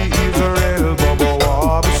Bingy Israel Baba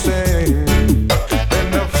Waba say, then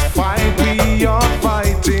the fight we are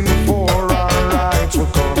fighting for our rights will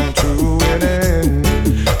come to an end.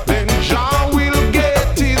 Then Jah will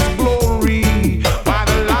get his glory by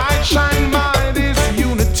the light shine by this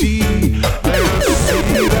unity. Let's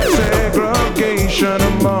see that segregation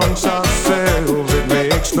amongst ourselves, it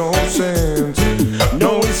makes no sense.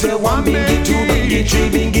 No, we say one Bingy, two Bingy, three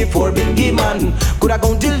Bingy, four Bingy man. Coulda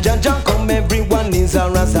come till Jaja come, everyone is a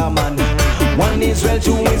Rasta man. One Israel,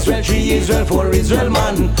 two Israel, three Israel, four Israel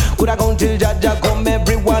man. Coulda come till Jaja come,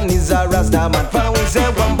 everyone is a Rasta man. For we say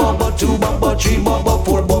one Baba, two Baba, three Baba,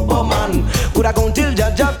 four Baba man. Coulda come till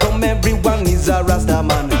Jaja come, everyone is a Rasta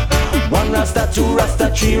man. One Rasta, two Rasta,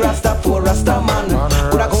 three Rasta, four Rasta man.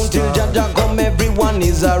 Coulda come till Jaja come, everyone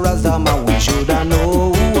is a Rasta man. We shoulda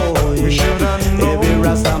know, oh, yeah. Every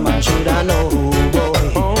Rasta man shoulda know, oh,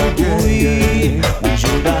 yeah. We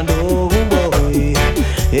shoulda know, oh,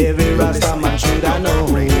 yeah. Every Rasta man shoulda know,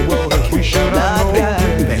 oh, yeah. We shoulda know.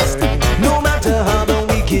 No matter how the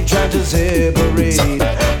wicked try to separate,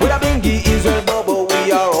 with a Bingy Israel Baba,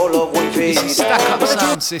 we are all of one faith. This is Stack Up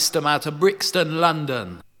Sound System out of Brixton,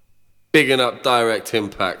 London. Bigging up Direct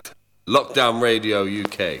Impact. Lockdown Radio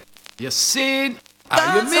UK. You seen?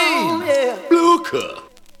 How you mean? Bluker.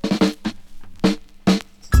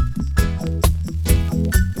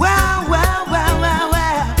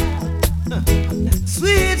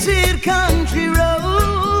 Sweet, sweet country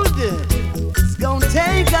road, it's gonna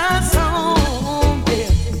take us home, yeah.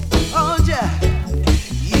 Oh, yeah.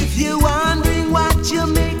 If you're wondering what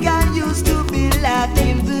Jamaica used to be like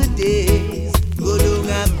in the days, go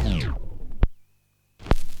down.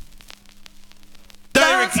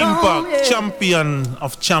 Direct Impact, champion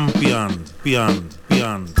of champions, beyond.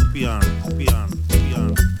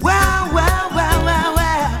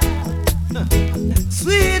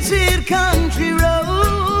 Sweet, sweet country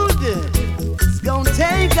road, it's gonna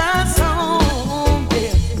take us home,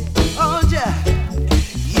 yeah. Oh, yeah.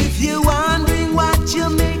 If you're wondering what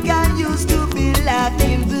Jamaica used to be like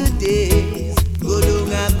in the days, go down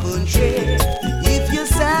a country. If you're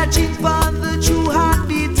searching for the true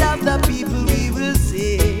heartbeat of the people, we will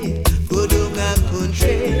say, go down a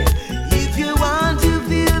country. If you want to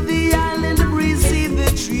feel the island breeze, see the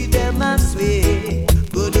tree, them I swear,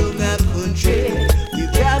 go down a country.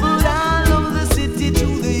 Traveled all over the city to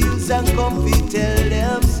the youths and comfy, tell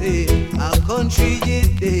them, say, our country is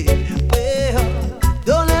dead. Well,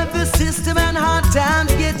 don't let the system and hard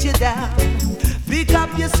times get you down. Pick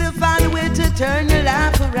up yourself, find a way to turn your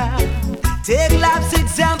life around. Take life's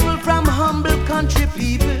example from humble country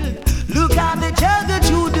people. Look how they juggle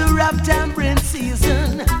through the rough time rain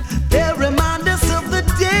season. They remind us of the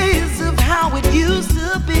days of how it used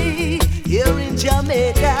to be here in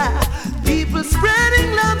Jamaica. People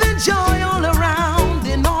spreading love and joy all around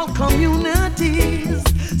in all communities.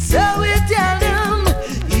 So we tell them,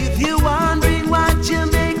 if you're wondering what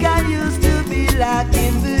Jamaica used to be like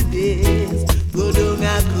in the days, go down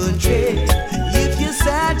our country. If you're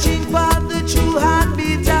searching for the true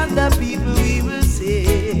heartbeat of the people, we will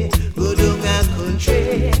say, go down our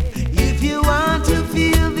country. If you want to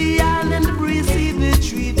feel the island breeze, see the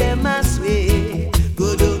tree, them I swear,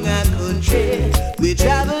 go down our country. We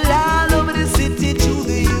travel all over the city to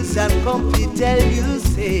the youth and come to tell you,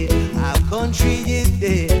 say, our country is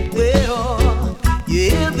dead. Well,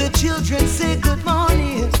 you hear the children say good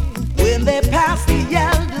morning when they pass the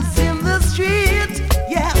elders in the street.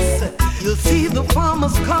 Yes, you'll see the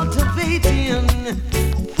farmers cultivating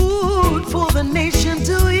food for the nation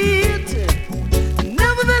to eat.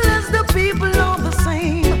 Nevertheless, the people are the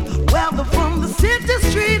same, whether from the city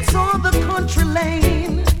streets or the country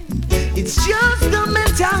lane. It's just the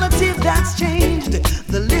mentality that's changed.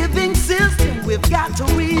 The living system we've got to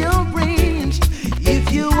rearrange.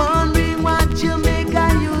 If you're wondering what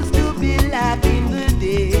Jamaica used to be like in the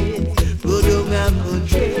days, go to my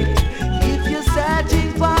country. If you're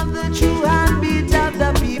searching for the true heartbeat of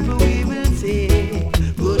the people, we will say,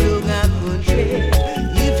 go to my country.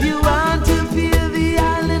 If you want to feel the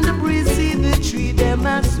island breeze, see the tree, them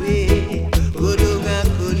I swear, go to my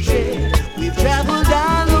country. We've traveled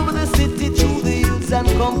all over the city through the youths and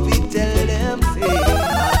come to tell them, say, my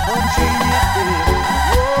country is there.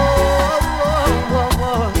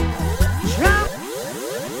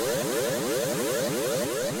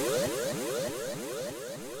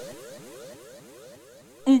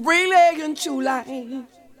 Relay and July,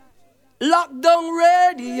 Lockdown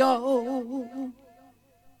Radio.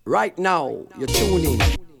 Right now, you're tuning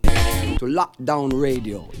to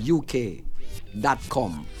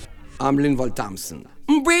LockdownRadioUK.com. I'm Linval Thompson.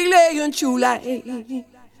 Relay and July,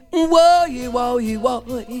 woy, woy,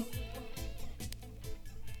 woy.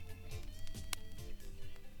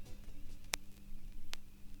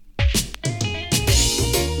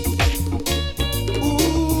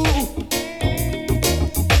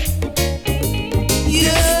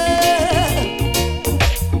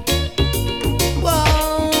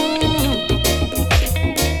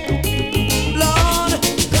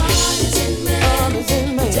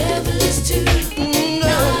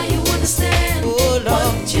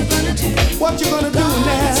 What you gonna do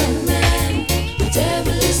now? The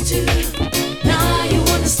devil is too. Now you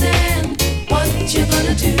understand what you're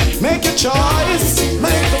gonna do. Make a choice.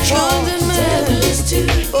 Make a choice. The devil is too.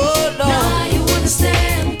 Oh Lord. Now you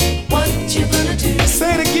understand what you're gonna do.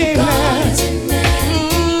 Say it again now.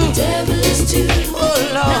 The devil is too. Oh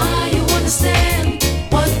Lord. Now you understand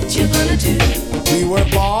what you're gonna do. We were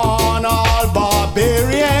born all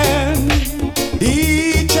barbarian,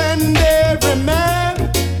 each and every man.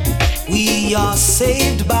 We are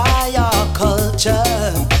saved by our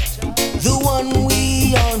culture, the one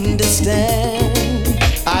we understand.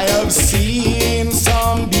 I have seen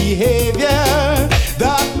some behavior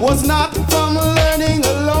that was not from learning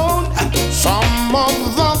alone. Some of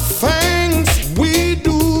the things we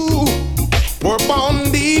do were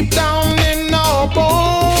born deep down in our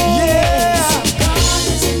bones. Yeah. God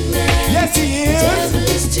is in man. Yes, he is. The devil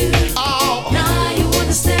is too. Oh. Now you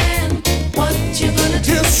understand what you're gonna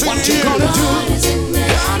do. Yes, what you gonna do. God is in man.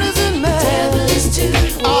 God is in man. The devil is too.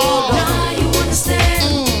 Oh. Now you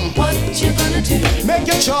understand what you're gonna do. Make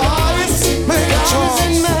your choice. Make your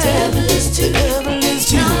choice. The devil is too. The devil is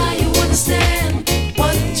too. Now you understand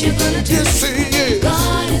what you're gonna do. Yes, he is.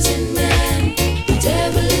 God is in man. The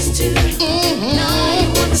devil is too. Now you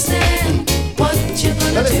understand what you're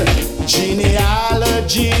gonna do.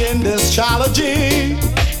 Genealogy and astrology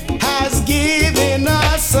has given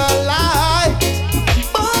us a light.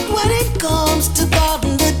 But when it comes to God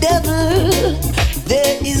and the devil,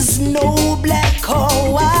 there is no black or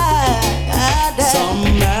white. Some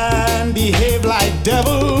men behave like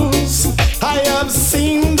devils. I have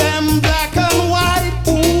seen them black and white.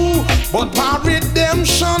 Ooh, but by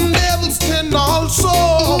redemption, devils can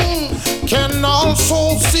also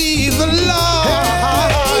see the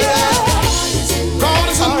light. God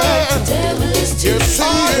is a man. Yes, he is.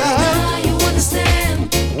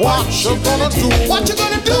 What you gonna do? What you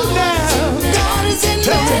gonna do now? God is in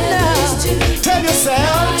man. Tell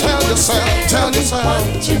yourself. Tell yourself. Tell yourself.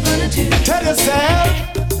 What you gonna do? Tell yourself.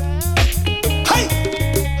 Hey.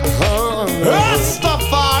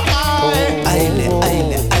 Rastafari.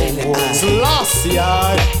 Selassie.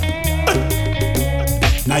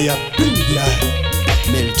 Now you bring the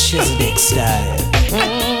Melchizedek style.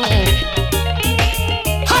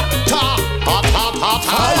 Hot, hot, hot, hot,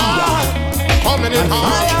 hot. Coming in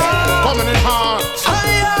hot. Coming in hot.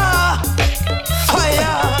 Fire!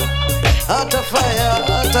 Fire! Out of fire!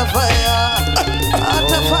 Out of fire!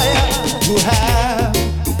 Out of fire! You have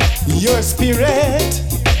your spirit,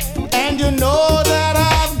 and you know that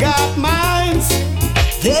I've got mine.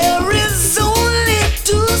 There is only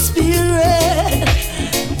two spirits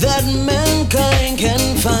that mankind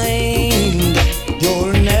can find.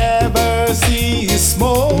 You'll never see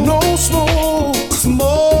smoke. No smoke.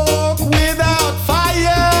 Smoke without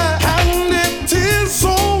fire. And it is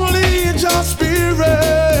only just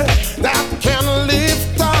spirit that can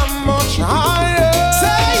lift them much higher.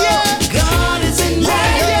 Say yeah. God is in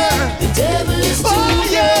man. The devil is too. Oh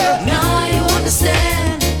yeah. Now you understand.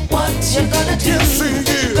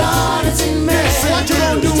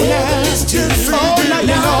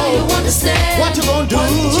 do? Well,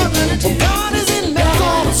 God is in man.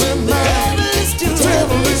 God is in man. The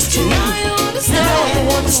devil is true. Now you understand.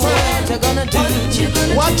 What you're gonna do?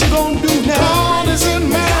 What you gonna do now? God is in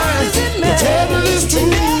man. The devil is true.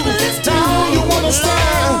 Now you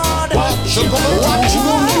understand. What you gonna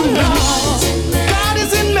do now? God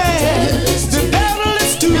is in man. The devil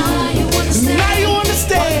is true. Now you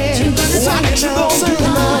understand. What you gonna do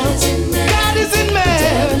now? God is in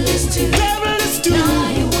man. The devil is true.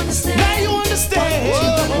 Now you understand.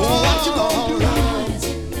 What you gonna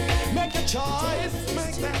do? Make a choice.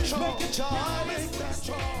 Make that choice. Make a choice. Make that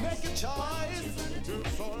choice. Make a choice.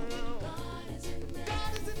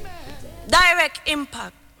 Direct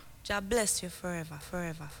impact. God bless you forever,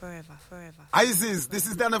 forever, forever, forever. Isis, this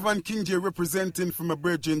is Donovan King J representing from a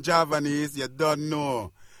Virgin Javanese. You don't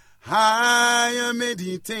know. Higher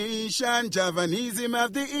meditation, Javanism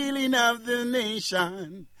of the healing of the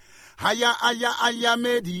nation. Higher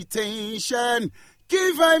meditation.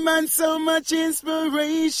 Give I man so much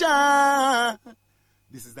inspiration.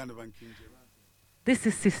 This is Donovan King J. This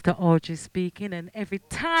is Sister Audrey speaking, and every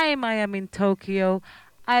time I am in Tokyo,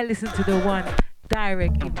 I listen to the one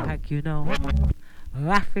Direct Impact, you know.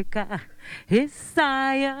 Africa is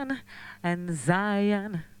Zion, and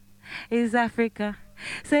Zion is Africa.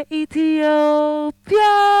 Say Ethiopia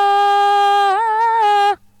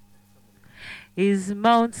is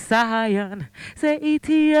Mount Zion. Say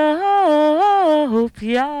Ethiopia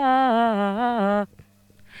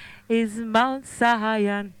is Mount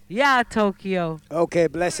Zion. Yeah, Tokyo. Okay,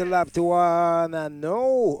 blessed love to one and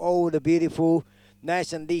all the beautiful,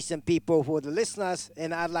 nice and decent people for the listeners.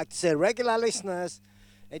 And I'd like to say regular listeners,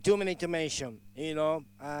 and too many to mention. You know,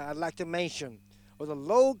 I'd like to mention also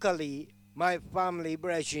locally my family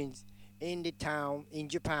brethren in the town in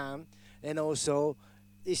Japan, and also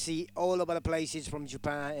you see all over the places from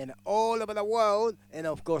Japan and all over the world, and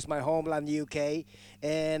of course my homeland UK,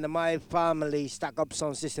 and my family Stack Up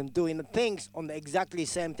Sound System doing the things on the exactly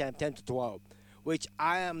same time, 10 to 12, which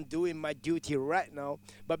I am doing my duty right now.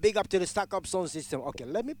 But big up to the Stack Up Sound System. Okay,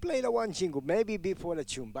 let me play the one jingle, maybe before the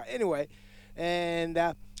tune, but anyway. And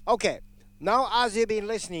okay, now as you've been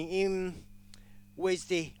listening in with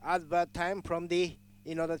the advert time from the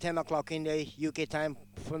the 10 o'clock in the UK time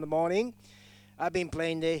from the morning, I've been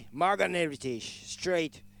playing the Morgan Heritage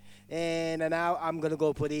straight, and now I'm gonna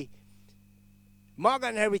go for the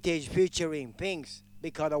Morgan Heritage featuring Pinks,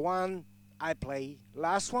 because the one I played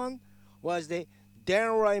last one was the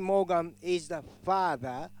Denroy Morgan is the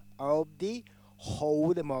father of the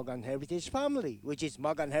whole the Morgan Heritage family, which is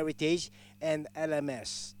Morgan Heritage and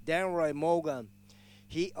LMS. Denroy Morgan,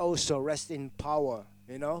 he also rests in power,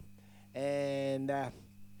 and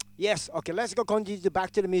yes, okay, let's go continue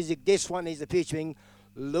back to the music. This one is featuring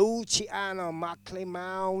Luciano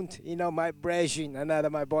McLemount, my brethren, another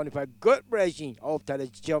my bonafide good brethren of the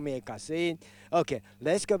Jamaica scene. Okay,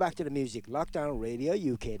 let's go back to the music.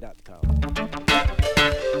 LockdownRadioUK.com.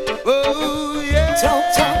 Oh, yeah.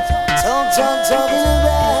 Talking about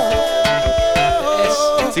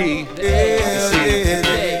S-T-A-C-U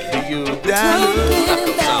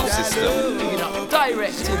Sound system.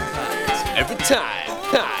 Direct impact. Every time.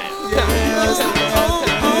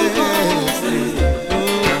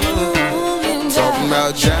 Talking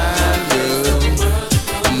about child love.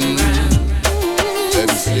 Let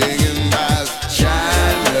me singing about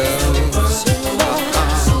child love.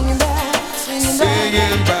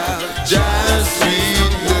 Singing about child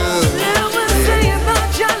sweet love.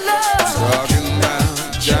 Talking about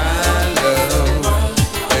child love.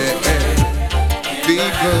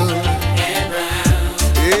 People,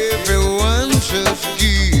 everyone should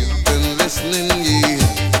give and listening ear.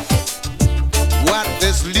 What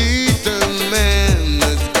this little man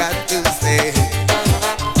has got to say.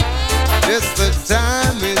 Just the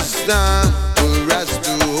time is done for us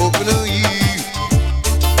to open our ears.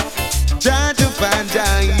 Try to find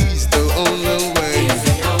our east the only way.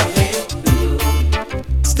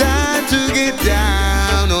 Start to get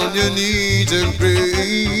down on your knees and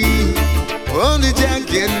pray. Only Jack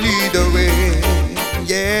can lead the way.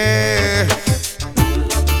 Yeah.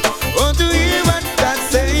 Want to hear what I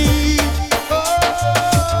say?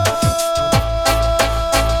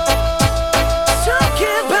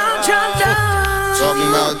 Talking about your love. Talking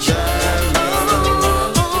about your love.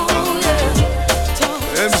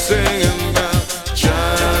 I'm singing about your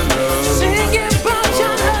love. Singing about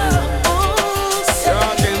your love.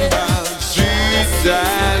 Talking about sweet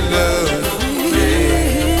child love.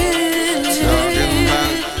 Talking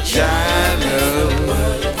about child love.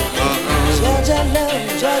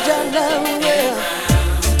 Georgia love, yeah.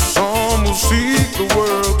 Some will seek the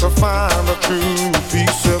world to find a true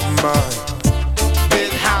peace of mind.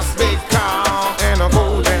 Big house, big car, and a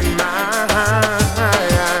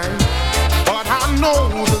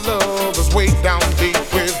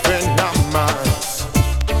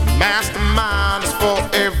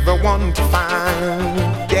never one to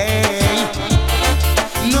find. Yeah.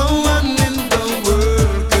 No one in the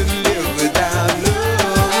world could live without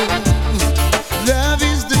love. Love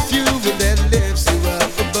is the fuel that lifts you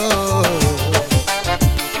up above.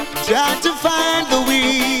 Try to find the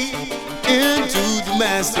way into the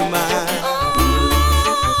mastermind.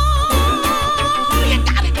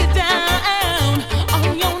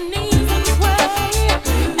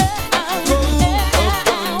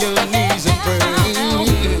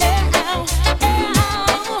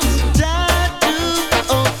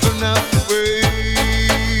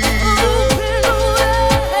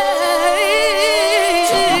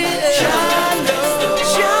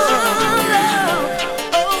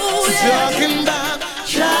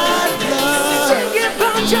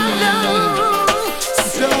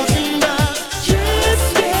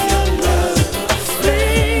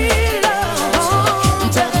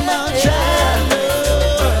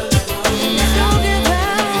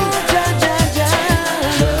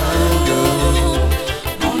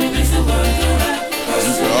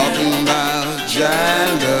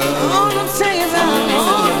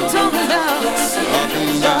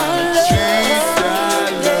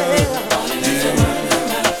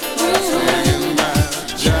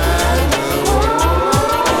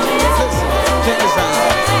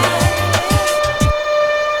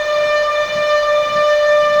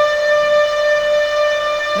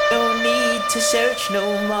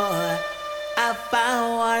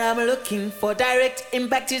 For direct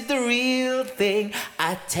impact is the real thing,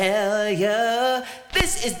 I tell ya.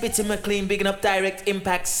 This is Bitty McLean bigging up direct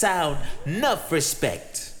impact sound. Enough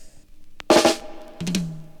respect.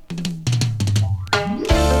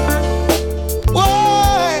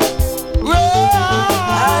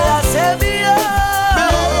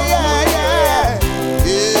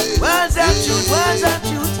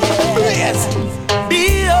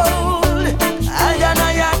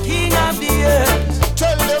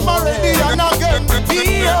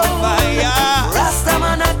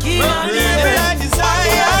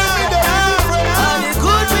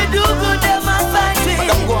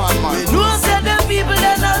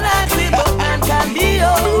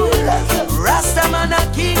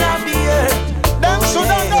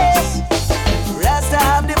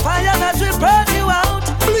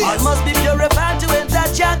 Must be purified to enter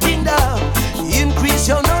your kingdom. Increase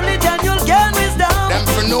your knowledge and you'll gain wisdom.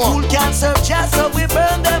 Fool can't serve just so we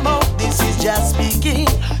burn them out. This is just speaking.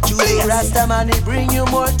 To the Rastaman, he bring you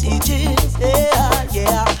more teachings. Yeah,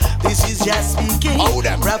 yeah. This is just speaking.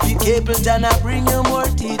 Prophet Capleton, I bring you more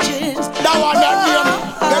teachings. That one that name.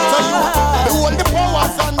 Let tell you. Behold the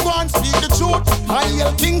powers and go and speak the truth. I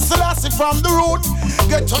hail King Selassie from the root.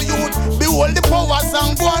 Get to youth. Behold the powers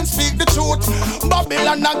and go and speak the truth.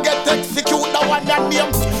 Babylon and get execute. That one that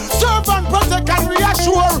name. Serve and protect and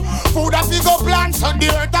reassure. Food that you go plant so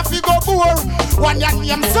the earth that you go bore. One that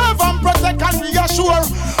name. Serve and protect and reassure.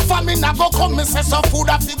 Famine a go come and say some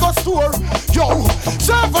food that you go store. Yo,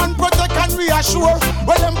 serve and protect and reassure.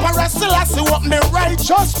 Well, Emperor Selassie walk the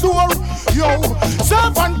righteous door. Yo,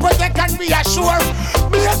 serve and protect and reassure.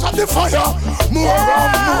 Blaze up the fire, more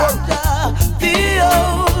and more.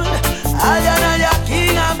 Behold, I am your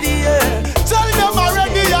king of the earth. Tell them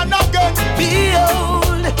already and again.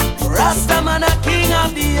 Behold, Rastaman a king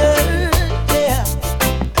of the earth. Yeah,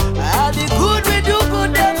 all the good we do,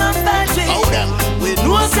 good them and bad we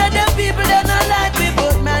know say them people they not like we,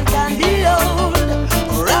 but man can behold.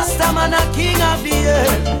 Rastaman a king of the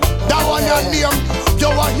earth. That one your name,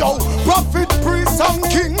 yo, prophet, priest and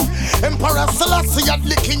king. Emperor Selassie at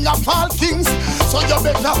the king of all kings. So you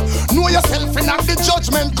better know yourself in the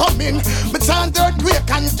judgment coming. But on the earthquake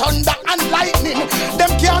and thunder and lightning.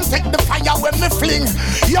 Them can't take the fire when me fling.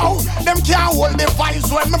 Yo, them can't hold the vibes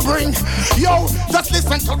when me bring. Yo, just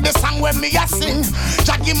listen to the song when me a sing.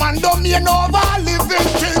 Jackie man domain over living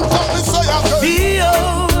things. So me say again.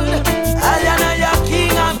 Behold, I am your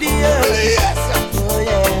king of the earth. Yes. Oh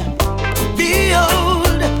yeah.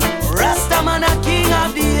 Behold, Rastaman a king of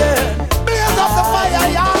the earth. Blaze up the fire,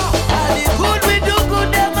 yeah. All the good we do, good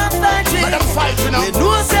them a fighting. But them fighting now. We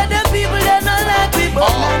know say them people they not like we, but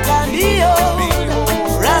man can behold.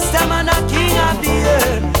 Rastaman a king of the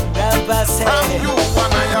earth. From you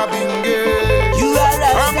and I have been gay. You are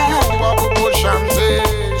Rasta. From you a Bubu Shamte.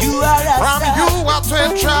 You are Rasta. From you a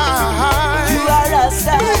 12 tribe. You are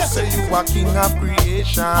Rasta. They say you are king of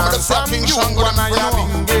creation. From you and I have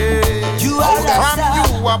been gay. You are Rasta. From you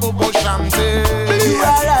a Bubu Shamte. You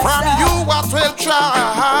are Rasta. From you a 12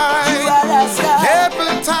 tribe. You are Rasta.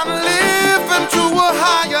 Capleton living to a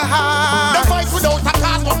higher high. They fight without a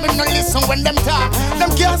cause, but me no listen when them talk.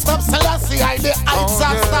 Them can't stop Selassie, I the heights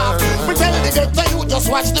and stuff. We tell the ghetto you just just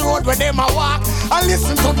watch the road where them a walk and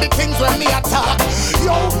listen to the things when me a talk.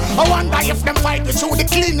 Yo, I wonder if them fight with you the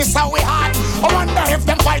cleanness how we heart. I wonder if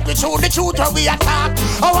them fight with you the truth where we attack.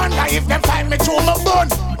 I wonder if them fight me through my bun.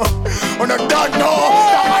 Oh no, don't know.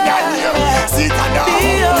 See it now.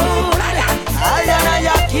 I am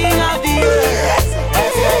a king of the earth.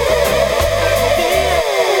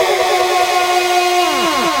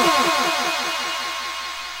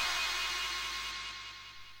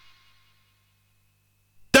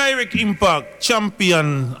 Direct Impact,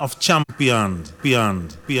 champion of champions,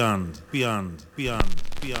 beyond. This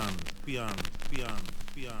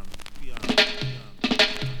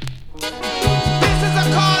is a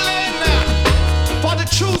calling for the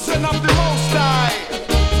choosing of the Most High,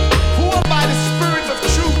 who are by the Spirit of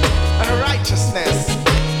truth and righteousness.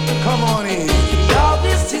 Come on in.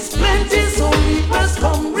 Harvest is plenty, so reapers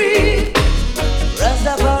come reap.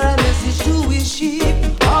 Rastafari message to his sheep.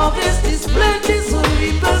 Harvest is plenty, so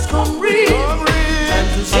reapers come reap. And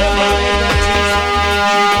to separate the trees from the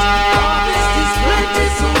weeds. Harvest is plenty,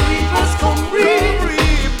 so reapers come reap.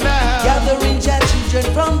 Gathering your children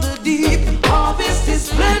from the deep. Harvest is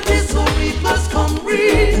plenty, so reapers come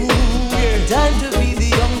reap. Time to be the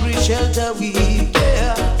hungry shelter we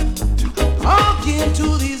care. Hearken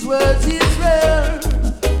to these words, Israel.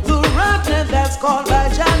 The remnant that's called by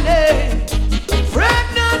Jah name. Fret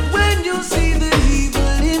not when you see the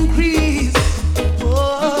evil increase.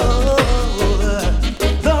 Oh,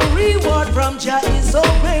 the reward from Jah is so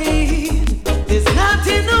great. There's not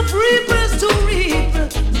enough reapers to reap.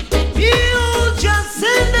 He'll just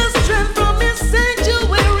send us strength from his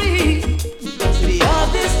sanctuary. The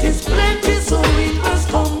harvest is plenty, so reapers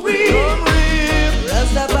come reap.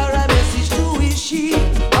 Rastafari message to his sheep.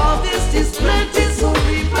 Harvest is plenty, so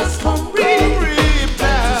reapers come reap. To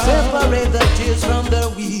separate the tears from the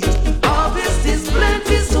wheat. Harvest is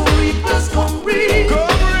plenty, so reapers come reap.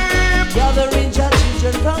 Gathering your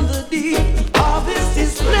children from the deep. Harvest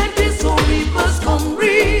is plenty, so reapers come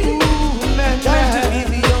reap. Time to be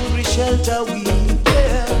the hungry shelter we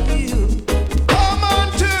tell you. Come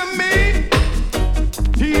unto me,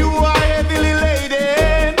 you are heavily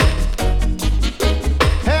laden,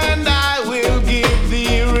 and I will give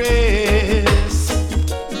thee rest.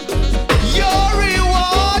 Your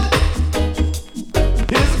reward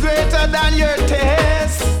is greater than your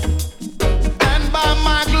test, and by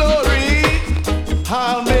my glory,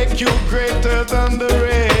 I'll make you greater than the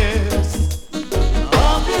rest.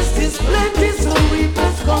 Harvest is plenty, so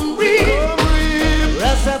reapers come reap.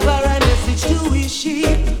 Rastafari message to his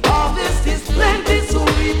sheep. Harvest is plenty, so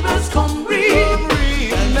reapers come reap.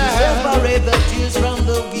 And to separate the tears from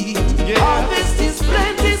the wheat. Harvest is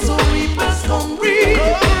plenty, so reapers come reap.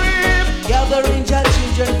 Gathering your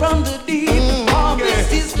children from the deep.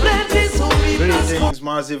 Harvest is plenty, so reapers come Greetings,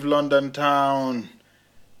 massive London town.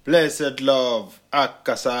 Blessed love,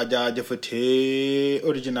 Akasaja Jafate,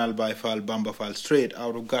 original by Fall Bambafal, straight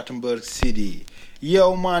out of Gothenburg City.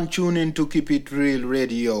 Yo man, tune in to Keep It Real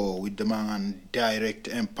Radio with the man Direct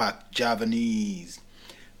Impact Javanese.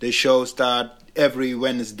 The show start every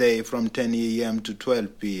Wednesday from 10 a.m. to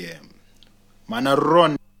 12 p.m. Man, a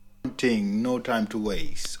run thing, no time to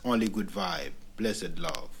waste, only good vibe. Blessed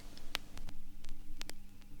love.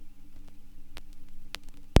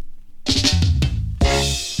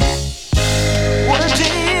 What a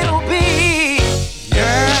day it'll be,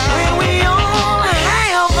 when we all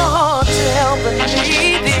have the heart to help the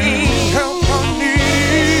needy.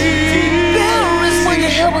 There is when you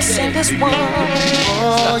help us sing this one.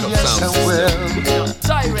 Oh, yes, I will.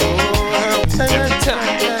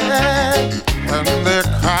 When they're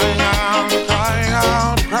crying out,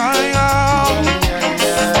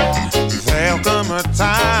 there'll come a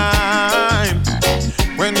time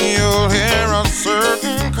when you'll hear a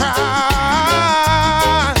certain cry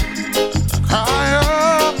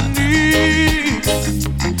of need.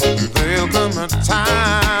 There'll come a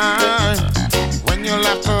time when you'll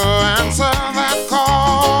have to answer that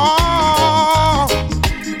call.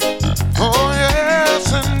 Oh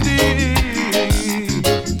yes, indeed.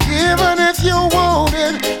 Even if you want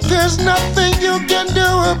it, there's nothing you can do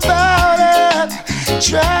about it.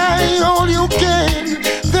 Try all you can.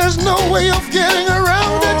 There's no way of getting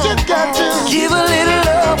around it. You got to give a little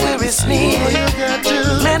love where it's needed.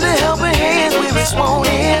 Lend a helping hand where it's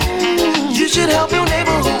wanted. You should help your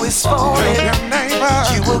neighbor who is falling.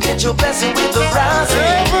 You will get your blessing with the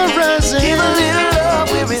rising. Give a little love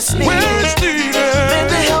where it's needed.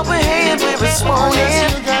 Lend a helping hand where it's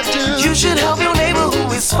wanted. You should help your neighbor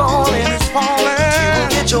who is falling. You will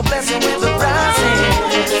get your blessing with the rising.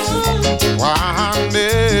 One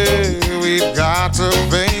day we've got to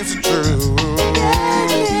face the truth.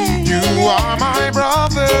 You are my brother.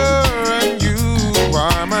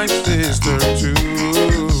 sister too.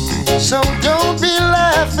 So don't be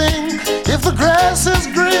laughing if the grass is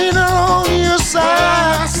greener on your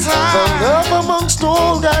side. The love amongst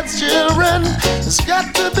all God's children has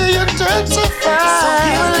got to be intensified. So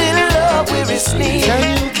give a little love where it's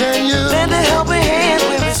needed. Can you? Lend a helping hand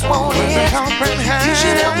where it's wanted. You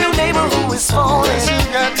should help your neighbor who is falling.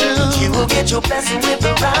 You will get your blessing with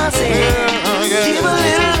the rising. Give a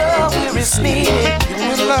little love where it's needed.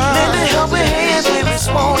 Lend a helping hand where it's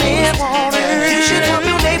wanted. You should help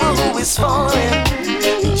your neighbor who is falling.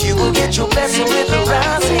 You will get your blessing with the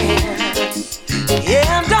rising.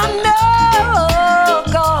 Yeah, and I know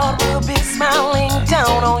God will be smiling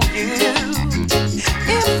down on you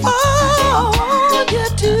if all you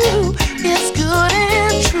do is good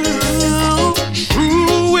and true.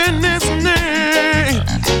 True in His name,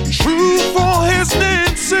 true for His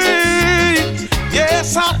name's sake.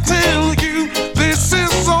 Yes, I tell you, this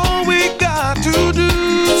is all we got to do.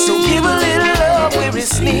 So give a little love where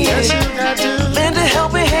it's needed. Lend a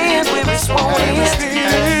helping hand where it's wanted.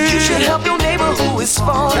 You should help your neighbor who is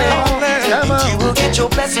falling. You will get your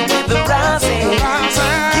blessing with the rising. Give a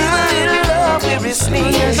little love where it's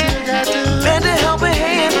needed. Lend a helping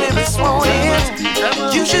hand where it's wanted.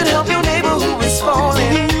 You should help your neighbor who is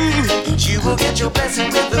falling. You will get your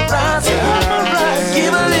blessing with the rising.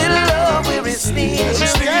 Give a little love where it's needed.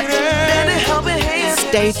 Lend a helping hand.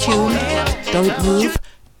 Stay tuned. Don't move.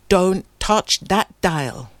 Don't touch that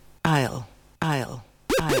dial. Aisle.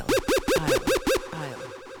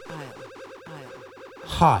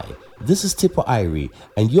 Hi, this is Tipper Irie,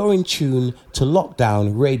 and you're in tune to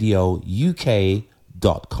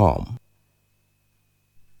LockdownRadioUK.com.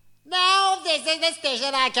 Now this is the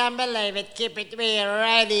station, I can't believe it. Keep it real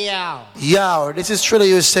radio. Yo, this is Triller.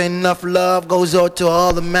 You say enough love goes out to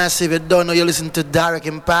all the massive. You don't know you listen to Direct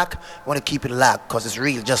Impact. Want to keep it locked because it's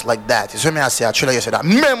real just like that. You see me? I say, Triller, you say that.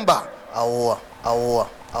 Remember.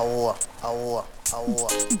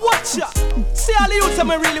 Watch out! See all the youths that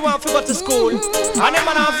really want to go to school, and them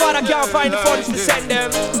man and father can't find the funds to send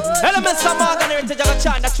them. Elements of Morgan Heritage are gonna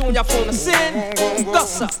chant that tune your phone to sing.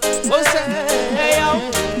 Gossa, what's that? Hey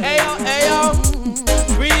yo.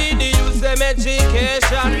 Free the youth them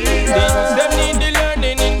education. The youth them need the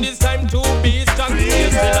learning in this time to be strong.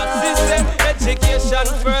 Education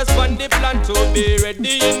first, when the plan to be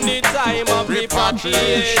ready in the time of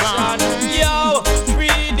repatriation. Yo,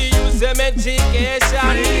 free the youth them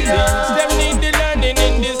education. Them need the learning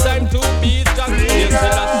in this time to be strong.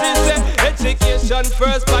 Education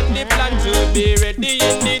first, when the plan to be ready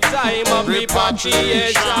in the time of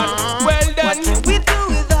repatriation. Well then, what can we do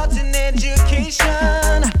without an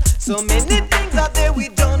education? So many things out there we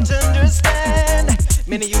don't understand.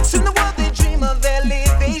 Many youths in the world, they dream of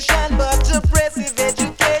elevation, but oppressive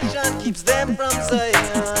education keeps them from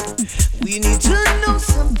Zion. We need to know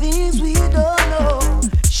some things we don't know.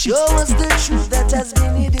 Show us the truth that has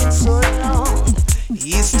been hidden so long.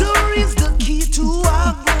 History is the key to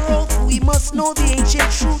our growth. We must know the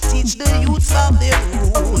ancient truth, teach the youths of their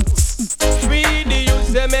roots. Free the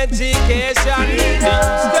youths, them education. The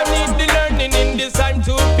youths, them need the learning in this time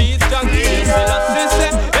to be strong.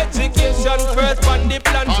 Education first, on the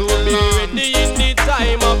plan to be ready in the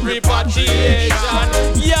time of repatriation.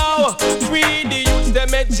 Yo, free the youths,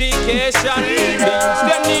 them education. The youths,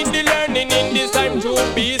 them need the learning in this time to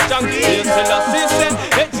be strong.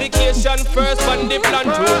 Education first, on the plan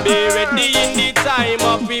to be ready in the time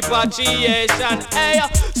of repatriation. Hey,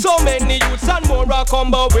 so many youths and more are come,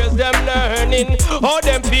 but where's them learning? How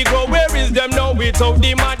them figure where is them now without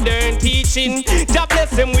the modern teaching? God bless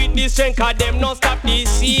them with the strength, cause them not stop the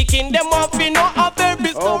seeking. Them off we know a very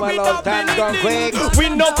story that we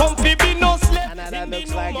no come fi be no slave. And that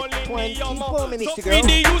looks like 24 minutes to go. So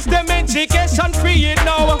we use them education free it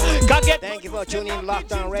now. Thank you for tuning in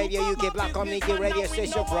Lockdown Radio UK, Black Community Radio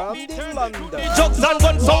Station from the London. Drugs and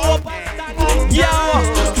guns so up. Yeah,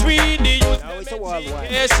 free the youth. Now it's a worldwide.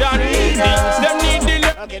 Them need the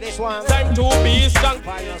okay, this one. Time to be strong.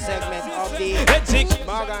 Final segment of the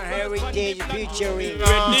Morgan Heritage featuring.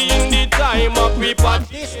 Ready in the time of report.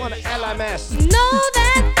 This one, LMS. Know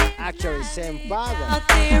that actually same father. Out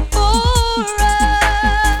there for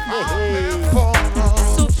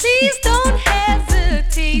us. So please don't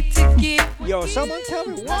hesitate to give. Yo, someone tell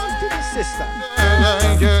me one to the sister.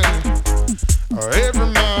 Every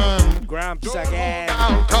man Gramps again.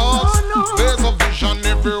 There's a vision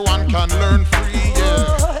everyone can learn free.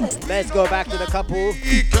 Yeah. Let's go back to the couple.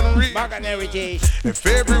 Morgan Heritage. If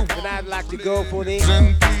everyone and I'd like to go for the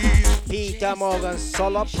Peetah Morgan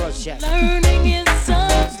solo project. Learning is so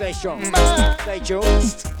stay strong. Stay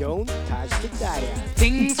tuned. Don't touch the dial.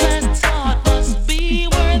 Things we're taught must be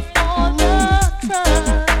worth all the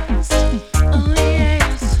trust.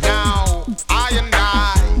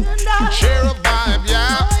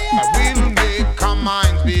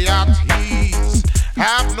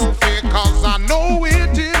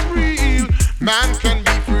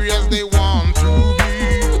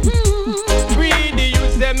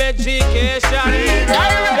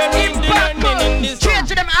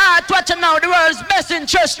 west and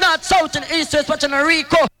church, north, south and east, west, watching a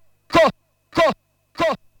Rico.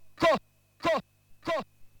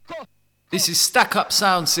 This is Stack Up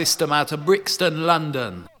Sound System out of Brixton,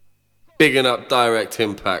 London. Bigging up Direct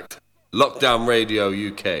Impact. Lockdown Radio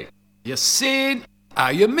UK. You seen? How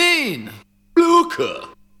you mean? Luca.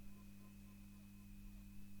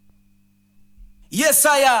 Yes,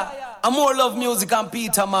 I more love music and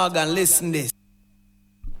Peetah Morgan. Listen this.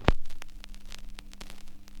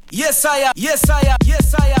 Yes, I. Yes, I.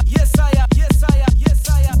 Yes, I. Yes, I. Yes, I. Yes,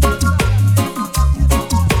 I.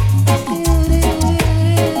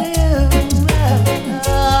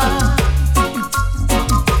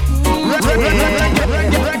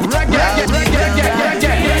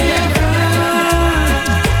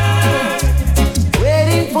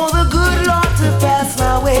 Waiting for the good Lord to pass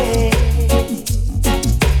my way.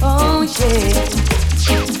 Oh yeah,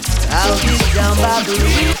 I'll be down by the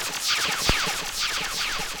river.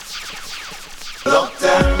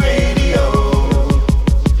 Lockdown Radio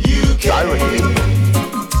UK. Directly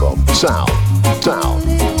from Sound.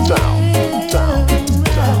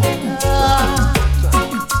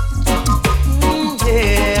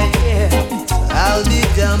 Yeah, I'll be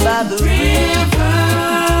down by the river,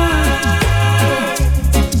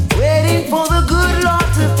 waiting for the good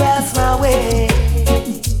Lord to pass my way.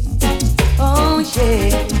 Oh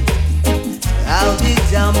yeah, I'll be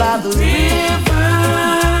down by the river,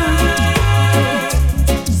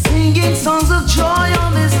 singing songs of joy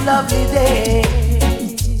on this lovely day.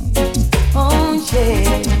 Oh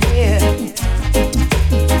yeah,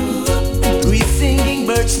 three singing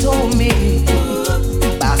birds told me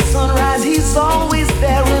by sunrise he's always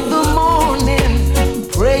there in the morning,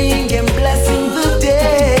 praying and blessing the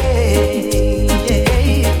day.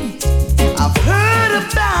 I've heard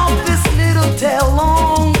about this little tale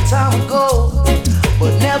long time ago,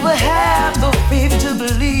 but never had the faith to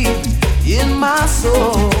believe in my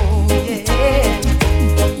soul.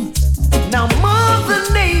 Now Mother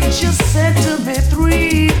Nature sent to me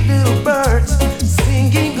three little birds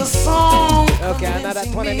singing a song. Okay, another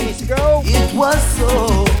 20 minutes to go. It was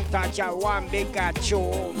so. Touch out one big cat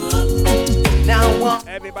show. Now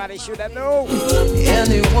everybody should have known.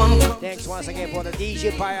 Anyone. Thanks once again for the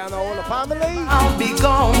DJ Pie and all the family. I'll be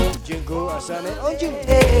gone. Jingle or Sunday on Jingle.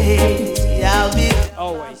 Hey, I'll be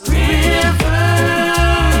always.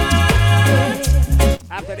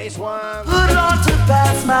 After this one, good Lord to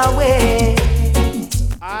pass my way.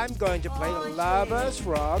 I'm going to play Lovers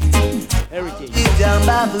Rock Heritage. Down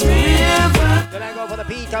by the river. Then I go for the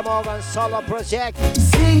Peetah Morgan solo project.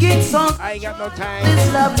 Singing songs. I ain't got no time.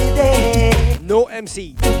 This lovely day. No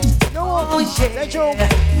MC. No one. Oh yeah. Let's go.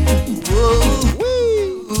 Woo.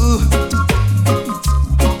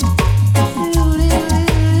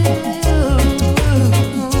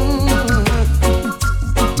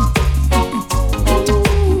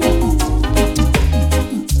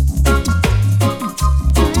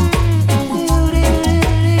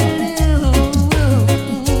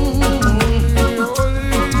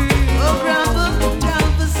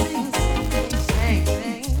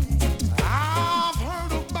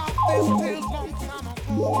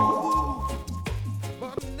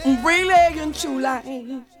 Brilliant true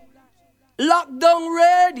line. Lockdown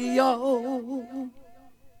Radio.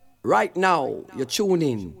 Right now, you're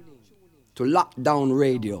tuning to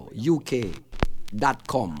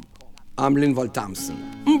LockdownRadioUK.com. I'm Linval Thompson.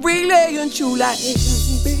 Brilliant true line.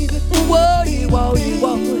 Whoa, whoa,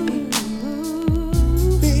 whoa.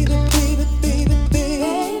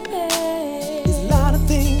 There's a lot of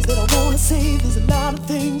things that I wanna say. There's a lot of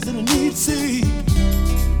things that I need to say.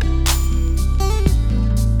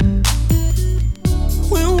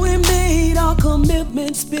 When we made our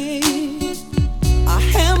commitments big, I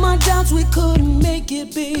had my doubts we couldn't make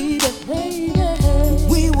it, baby.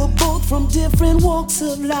 We were both from different walks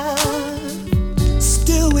of life.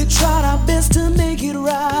 Still we tried our best to make it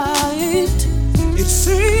right. It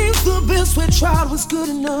seems the best we tried was good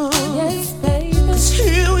enough. Yes, baby. 'Cause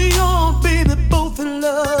here we are, baby, both in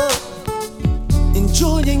love,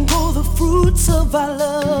 enjoying all the fruits of our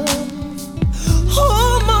love.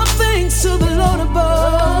 All my thanks to the Lord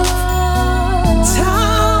above.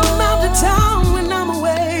 Time after time when I'm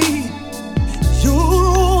away, you're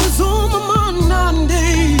always on my mind night and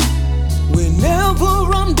day.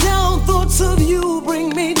 Whenever I'm down, thoughts of you bring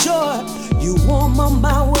me joy. You warm up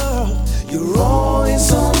my world. You're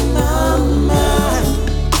always on my mind.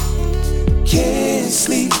 Can't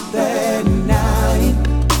sleep at night.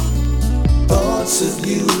 Thoughts of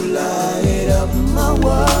you light up my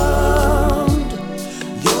world.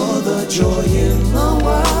 You're the joy in the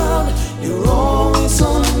world. You're always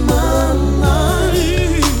on my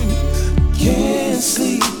mind. Can't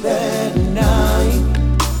sleep at night.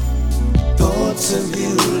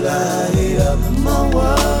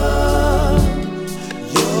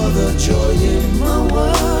 joy in my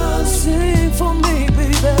world. Sing for me,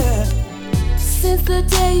 baby. Since the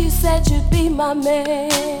day you said you'd be my man,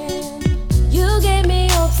 you gave me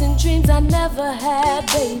hopes and dreams I never had,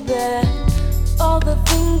 baby. All the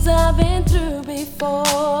things I've been through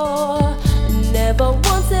before, never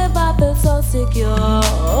once have I felt so secure.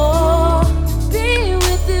 Being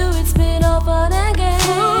with you, it's been all fun and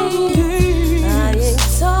games. I ain't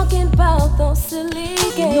talking about those silly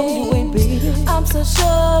games. No, you ain't, baby. I'm so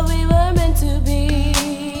sure we were meant to be.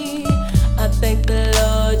 I thank the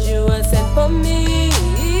Lord you were sent for me.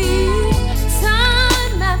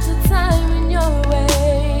 Time after time in your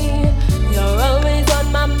way, you're always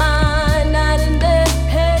on my mind, night and day.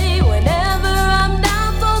 Hey, whenever I'm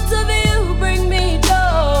down, thoughts of you bring me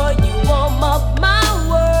joy. You warm up my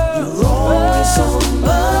world. You're always on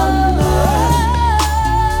my mind.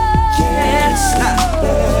 Can't sleep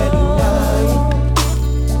at night.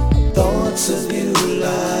 Thoughts of you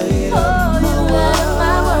light up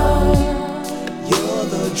my world. You're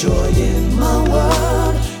the joy in my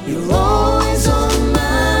world. You're always on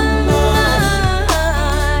my mind.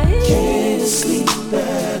 Can't sleep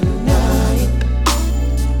at night.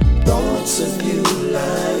 Thoughts of you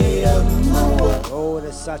light up my world. Oh,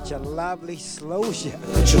 that's such a lovely slow shot.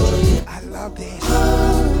 I love this.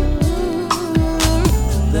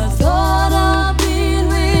 The thought of being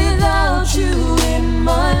without you in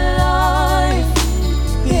my life,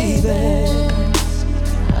 baby,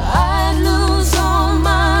 I'd lose all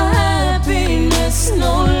my happiness,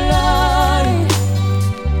 no lie.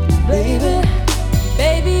 Baby,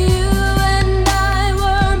 baby, you and I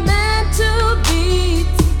were meant to be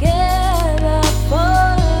together for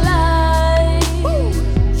life.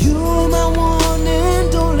 You're my one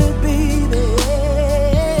and only, baby.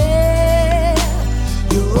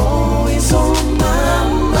 You're always on my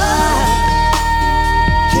mind.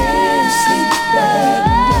 Can't sleep at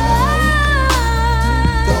night.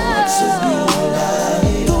 Thoughts of you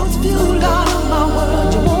light. Thoughts of you light up my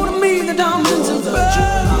world. You wanna me the diamonds and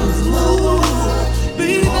pearls. Ooh,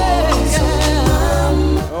 baby.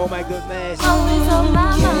 Oh my goodness. Always on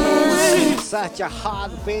my mind. Such a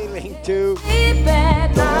hard feeling to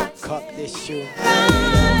cut this tune.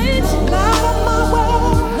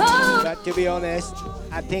 But to be honest,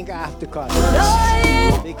 I think I have to cut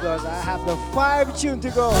it because I have the 5 tune to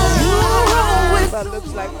go. But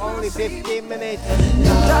looks like only 15 minutes.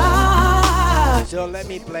 So let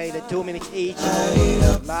me play the 2 minutes each.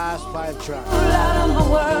 Last 5 tracks.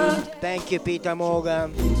 Thank you, Peetah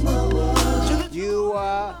Morgan. You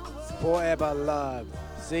are forever loved.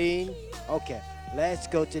 Scene. Okay, let's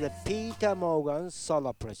go to the Peetah Morgan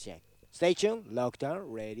solo project. Stay tuned.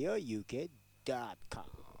 LockdownRadioUK.com.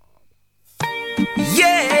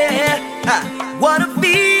 Yeah, what a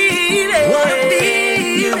feeling. What a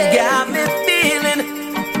feeling. You got me feeling,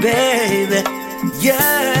 baby.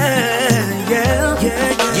 Yeah, yeah,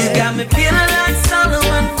 yeah. You got me feeling like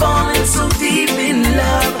Solomon falling so deep in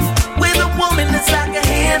love with a woman that's like a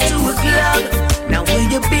hand to a glove. Now will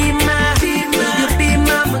you be my, will you be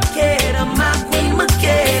my Makeda, my queen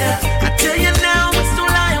Makeda? I tell you now, it's no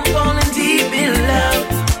lie, I'm falling deep in love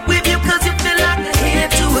with you 'cause you feel like a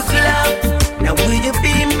hand to a glove. Now will you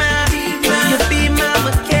be my, will you be my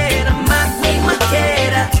Makeda, my queen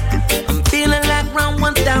Makeda? I'm feeling like round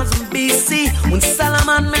 1000 BC when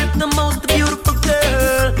Solomon met the most beautiful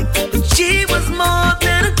girl. But she was more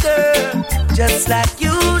than a girl, just like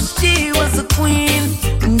you, she was a queen.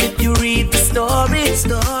 And if you read the story,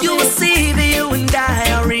 you will see that you and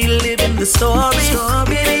I are reliving the story.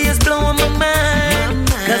 Baby, it's blowing my mind,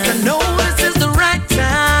 'cause I know this is the right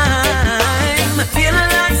time. I'm feeling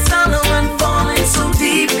like Solomon falling so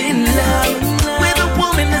deep in love with a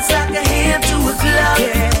woman that's like a hand to a glove.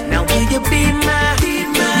 Now will you be my,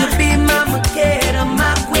 will you be my Makeda,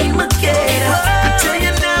 my queen Makeda? I tell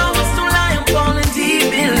you now, it's no lie, I'm falling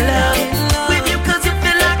deep in love with you 'cause you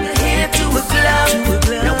feel like a hand to a glove.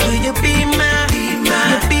 Now will you be my, will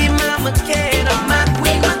you be my Makeda, my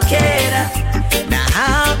queen Makeda? Now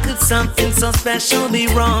how could something so special be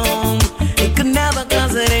wrong? It could never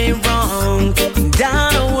 'cause it ain't wrong. Down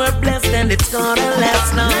to we're blessed and it's gonna last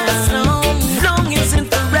long. Long isn't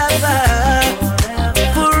forever.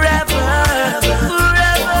 Forever,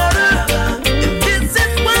 forever. If this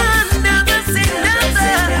is one, never say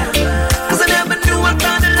never. 'Cause I never knew I'd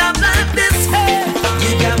find a love like this.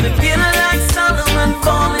 You got me feeling like Solomon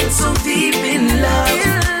falling so deep in love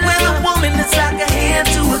with a woman that's like a hand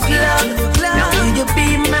to a glove. Now will you be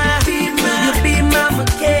my, will you be my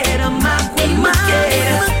Makeda, my queen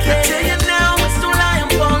Makeda? I tell you now, it's no lie, I'm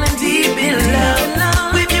falling deep in love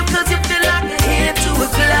with you 'cause you feel like a hand to a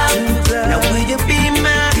glove.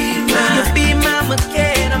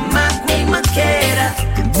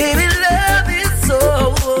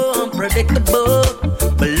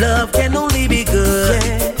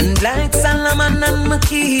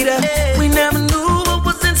 Peetah. We never knew what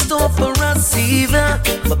was in store for us either.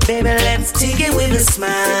 But baby, let's take it with a smile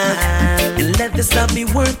and let this love be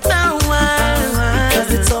worth our while.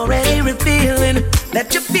 Cause it's already revealing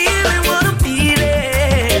that you're feeling what I'm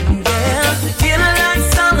feeling. Yeah, feeling like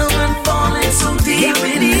Solomon falling so deep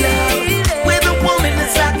in love with a woman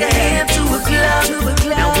that's like a hand to a glove.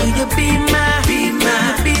 Now will you be my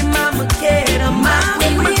Makeda, my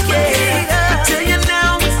Makeda? I tell you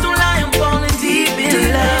now, it's no lie, I'm falling deep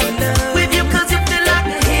in love with you, cause you feel like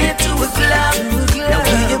a hand to a glove. Now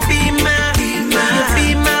will you be my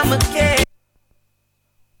Makeda?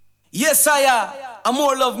 Yes, I am. I'm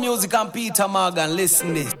more love music and Peetah Morgan.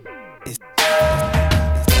 Listen this.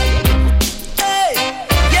 Hey,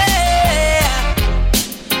 yeah.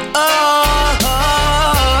 Oh,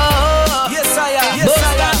 yes, I am. Yes,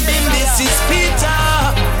 I am. This is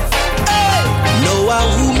Peetah. Hey. Know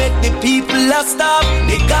who make the people a stop?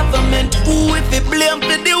 The government. Who if they blame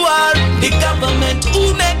for the war? The government.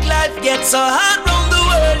 Who make life get so hard round the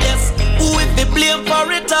world? Yes. Who if they blame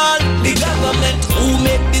for it all? The government. Who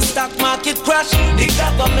make the stock market crash? The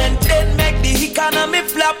government. Then make the economy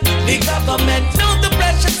flop. The government. Now the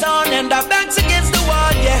pressure's on and the banks against the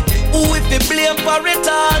wall. Yeah. Who if they blame for it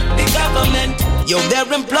all? The government. Yo, they're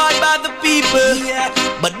employed by the people, yeah.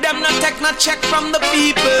 But them not take no check from the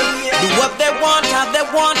people, yeah. Do what they want, how they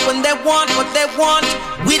want, when they want, what they want,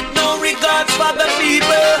 with no regards for the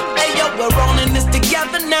people. Hey yo, we're running this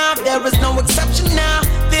together now. There is no exception now.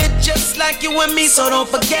 They're just like you and me, so don't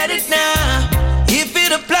forget it now. If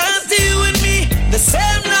it applies to you and me, the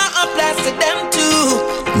same law applies to them too.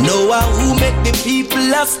 Know who make the people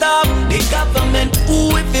a stop? The government.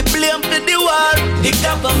 Who if they blame for the war? The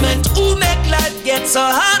government. Who make life get so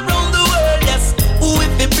hard round the world? Yes. Who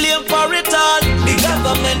if they blame for it all? The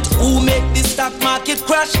government. Who make the stock market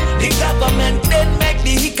crash? The government. Then make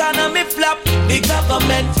the economy flop. The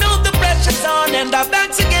government. Now the pressure's on and the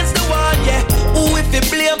banks against the wall. Yeah. Who if they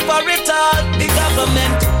blame for it all? The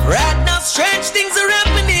government. Right now strange things are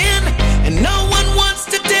happening and no one wants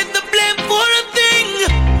to take the blame for a thing.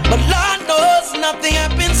 But Lord knows nothing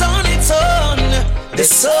happens on its own.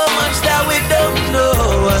 There's so much that we don't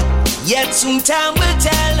know, yet soon time will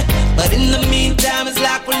tell. But in the meantime, it's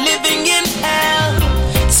like we're living in hell.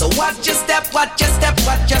 So watch your step, watch your step,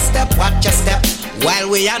 watch your step, watch your step. While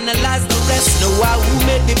we analyze the rest, know who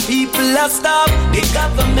made the people a stop? The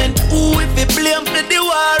government. Who if they blame for the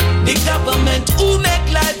war? The government. Who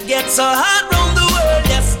make life get so hard round the world?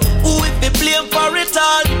 Yes. Who if they blame for it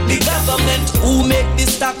all? The government. Who make the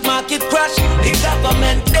stock market crash? The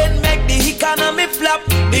government. Then make the economy flop.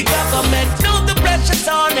 The government. Now the pressure's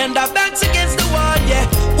on and the banks against the wall. Yeah.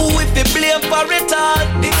 Who if they blame for it all?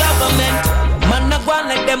 The government. Man not going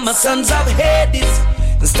like them, my sons of Hades.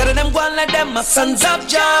 Instead of them going like them, my sons of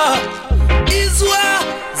Jah. Israel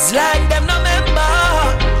is like them no member.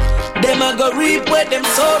 Them a go reap where them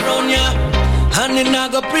sow round ya, and it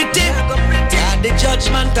not go pretty. God, the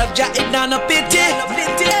judgment of Jah, it not no pity.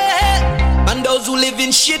 And those who live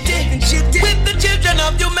in shitty with the children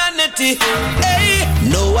of humanity. Hey,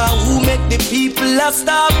 know who make the people a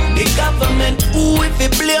stop? The government. Who if they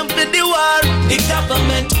blame for the war? The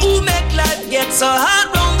government. Who make life get so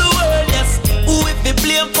hard round the world? Yes. Who if they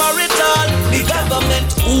blame for it all? The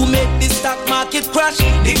government. Who make the stock market crash?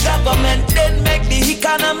 The government. Then make the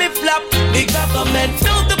economy flop. The government.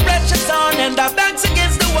 Now the pressure's on and the banks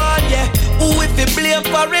against the wall. Yeah. Who if they blame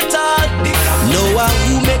for it all? The government. Know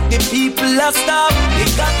who make the people a stop? The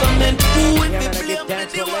government. Who if they blame for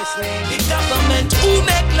the war? The government. Who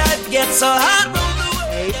make life get so hard round the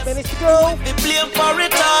world? 8 minutes to go. They blame for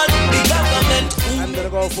it all. The government. I'm gonna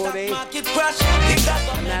go for the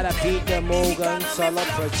another Peetah Morgan solo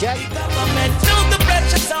project.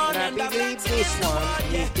 And I believe this one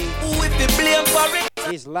is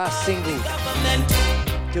his last single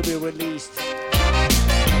to be released.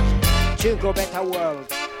 Jingle Better World.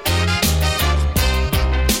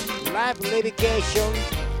 Live Iriebration,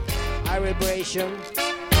 Iriebration,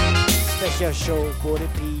 special show for the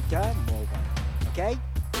Peetah Morgan. Okay?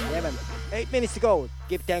 8 minutes to go.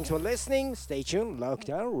 Give thanks for listening. Stay tuned.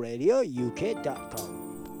 LockdownRadioUK.com.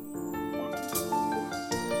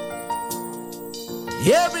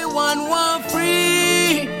 Everyone want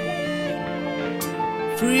free.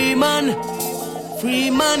 Free man,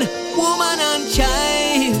 woman and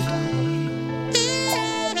child.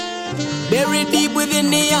 Buried deep within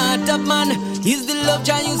the heart of man is the love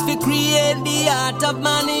Jah used to create the heart of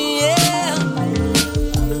man. Yeah.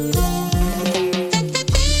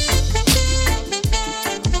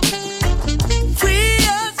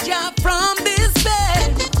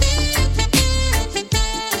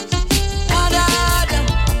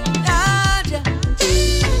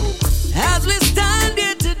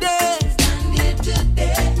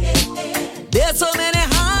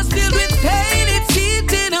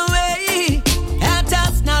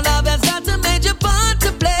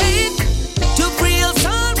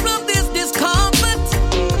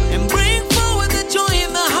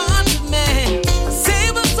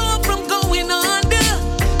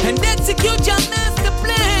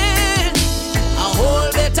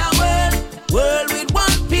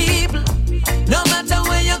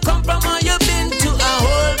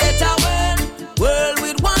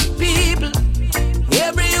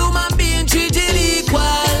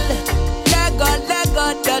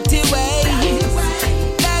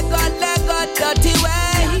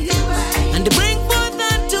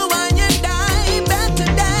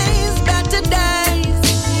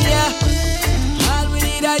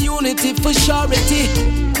 unity for surety.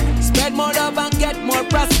 Spread more love and get more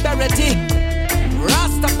prosperity.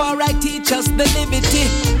 Rastafari teach us the liberty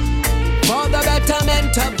for the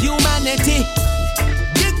betterment of humanity.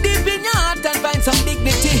 Dig deep in your heart and find some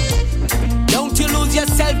dignity. Don't you lose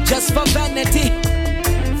yourself just for vanity.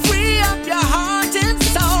 Free up your heart and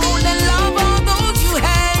soul and love all those you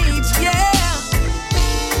hate, yeah.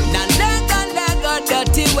 Now let go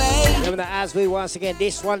dirty way. Remember, as we once again,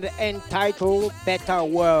 this one entitled Better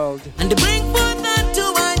World. And to bring forth unto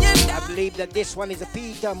I believe that this one is a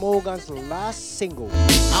Peetah Morgan's last single. A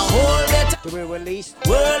whole better to be released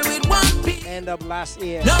world with one piece. End of last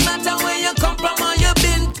year. No matter where you come from or you've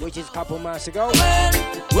been, which is a couple months ago.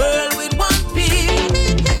 World with one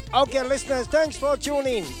piece. Okay, listeners, thanks for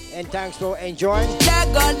tuning and thanks for enjoying.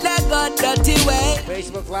 Let go, dirty way.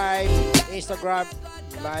 Facebook Live, Instagram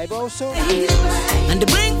Live also. And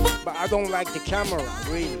bring. But I don't like the camera,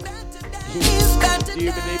 really. Do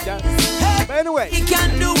you believe that? But anyway, you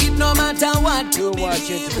can do it no matter what. You want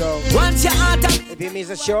you to go. Once you're out of, if you miss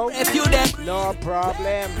a show, if you dead, no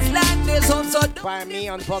problem. Like this also. Find me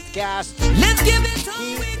on the podcast. Let's give it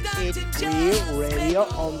Keep It Real Radio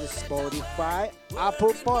on the Spotify,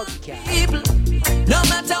 Apple Podcast. No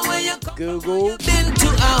matter where you go, Google. Been to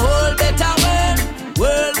a whole better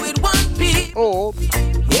world with one piece. Or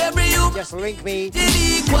every you just link me.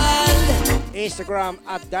 Equal. Instagram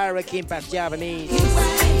at Direct Impact Japanese.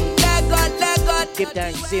 Let God. Keep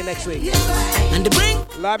thanks. See you next week. And bring.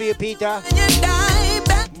 Love you, Peetah.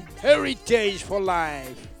 Heritage for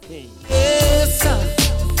life. Hey. Yes, sir.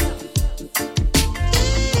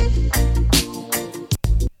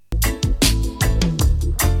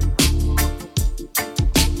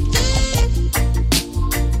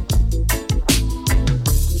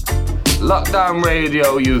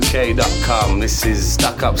 LockdownRadioUK.com. This is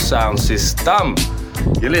Stack Up Sound System.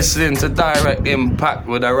 You're listening to Direct Impact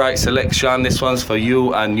with the right selection. This one's for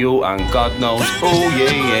you and God knows who.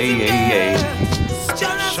 Yeah.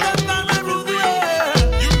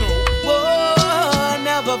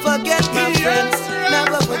 Never forget my friends.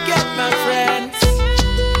 Never forget my friends.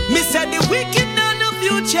 Me said the wicked are the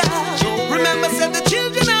future. Remember, said the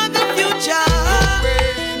children are the future.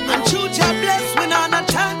 And future blessed when on a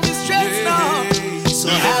time. So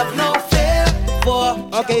have no fear for.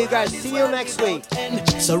 Okay, you guys, see you next week.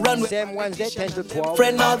 So run with same Wednesday, 10 to 12.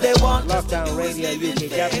 Friend, all they want. Lockdown Radio UK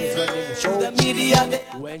Japanese radio show. The media,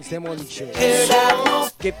 Wednesday morning show.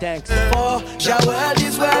 Give thanks. For your world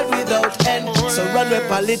is world without end. So run with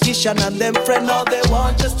politician and them friend. All they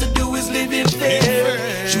want just to do is live in fear.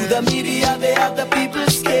 Through the media, they have the people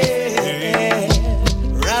scared.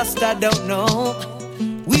 Rasta don't know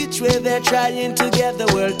which way they're trying to get the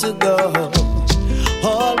world to go.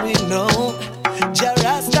 All we know, Jah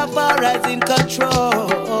Rastafari is in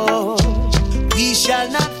control. We shall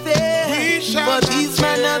not fail, but these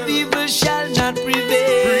men of evil shall not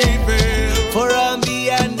prevail. For on the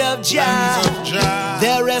end of Jah,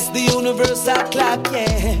 there rests the universal clock,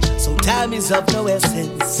 yeah. So time is of no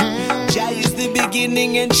essence. Jah is the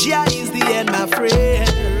beginning and Jah is the end, my friend.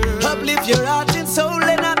 Uplift your heart and soul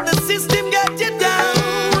and not the system get you down.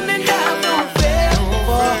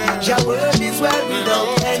 Your word is well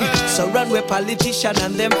without end. So run with politician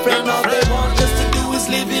and them friend. All they want us to do is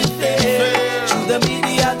live in fear. Through the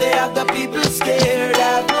media they have the people scared.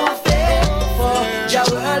 Have no fear, for your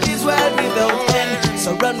word is well without end.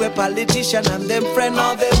 So run with politician and them friend.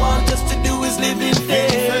 All they want us to do is live in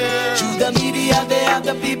fear. Through the media they have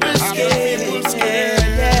the people scared.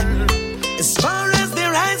 Yeah. As far as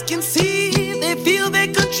their eyes can see, they feel they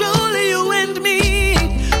control you and me.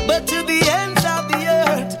 But to the ends of the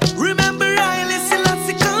earth, remember Haile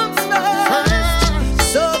Selassie comes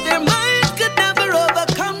first. So their minds could never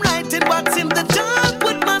overcome right, and what's in the dark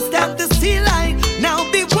would must have to see light. Now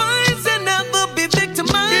be wise and never be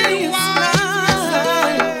victimized.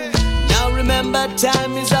 Now remember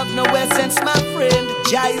time is of no essence, my friend.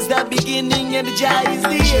 Jah is the beginning and Jah is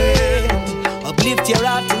the end. Uplift your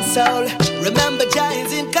heart and soul. Remember Jah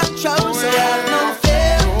is in control. So have no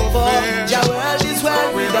fear, for Jah world is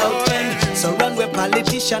well without end. So run with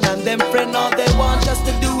politician and them friend. All they want us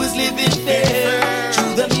to do is live in fear.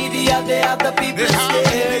 Through the media they have the people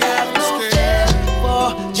scared. Have no fear,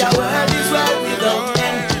 for Jah world is well without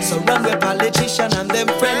end. So run with politician and them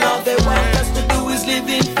friend. All they want us to do is live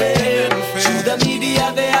in fear. Through the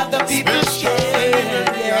media they have the people scared.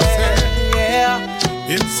 Yeah.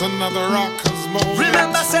 It's another rockers moment.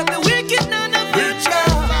 Remember, said the wicked none of future.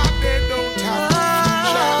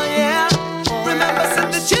 Yeah. Remember,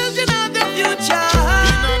 said the children of the future.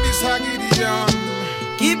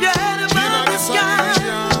 Keep your head above the sky.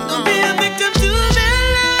 Don't be a victim to their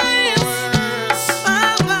lives.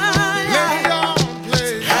 Bye-bye.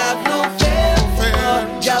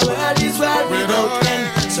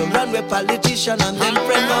 politician and them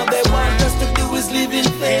friend. All they want us to do is live in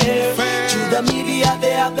fear. Through the media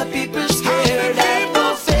they have the people scared. Have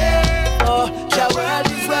no fear. Oh, your world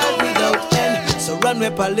is world without end. So run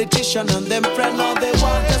with politician and them friend. All they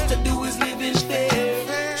want us to do is live in fear.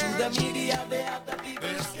 Through the media they have the people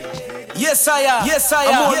scared. Yes, I am. Yes, I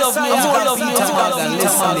am. I'm Yes, I am.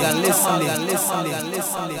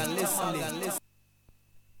 Listen.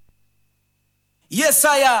 Yes,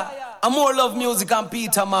 I am. I'm more love music and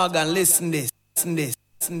Peetah Morgan. Listen this. Listen this.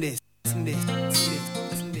 Listen this. Listen this.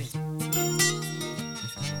 Listen this.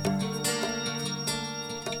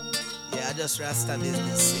 Yeah, just Rasta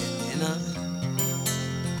business here, you know.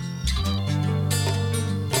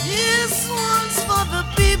 This one's for the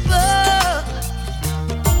people.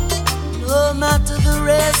 No matter the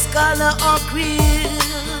race, color, or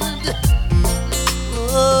creed.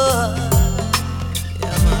 Oh.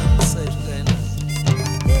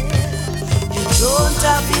 Don't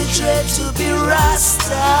have it dread to be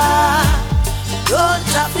Rasta. Don't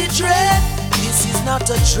have it dread. This is not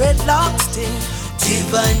a dreadlocks thing.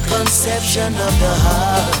 Divine conception of the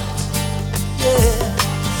heart. Yeah.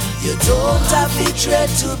 You don't have it dread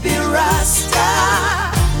to be Rasta.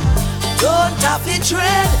 Don't have it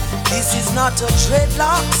dread. This is not a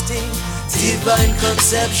dreadlocks thing. Divine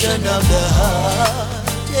conception of the heart.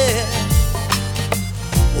 Yeah.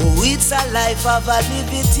 Oh, it's a life of a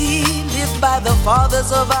liberty lived by the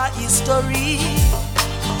fathers of our history.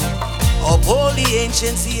 Uphold the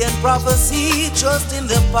anciency and prophecy, trust in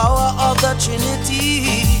the power of the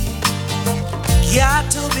Trinity. Got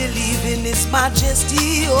to believe in His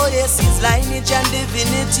majesty, oh yes, His lineage and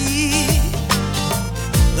divinity.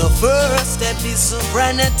 The first step is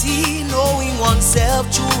sovereignty, knowing oneself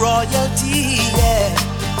true royalty, yeah.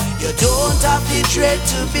 You don't have the dread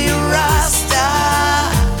to be Rasta.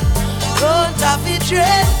 Don't have the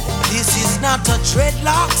dread. This is not a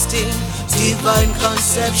dreadlocks thing. Divine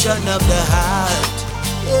conception of the heart.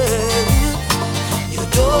 Yeah. You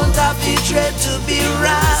don't have the dread to be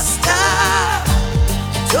Rasta.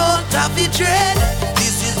 Don't have the dread.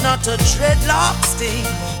 This is not a dreadlocks thing.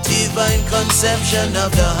 Divine conception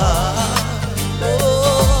of the heart.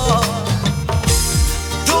 Oh.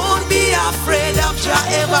 Don't be afraid of your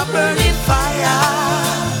ever burning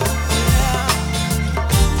fire.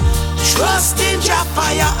 Trust in your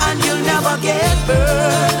fire and you'll never get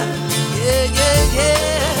burned. Yeah, yeah,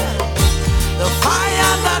 yeah. The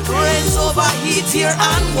fire that rains over heat, air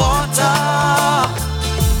and water.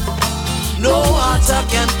 No water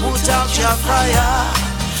can put out your fire.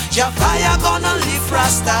 Your fire gonna lift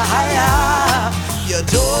Rasta higher. You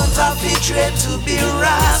don't have the dread to be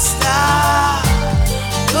Rasta.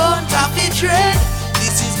 Don't have the dread.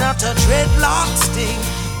 This is not a dreadlocks thing.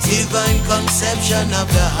 Divine conception of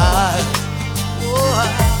the heart. Oh,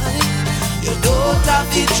 you don't have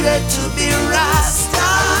the dread to be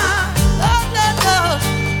Rasta. Oh, no, no.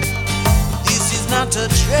 This is not a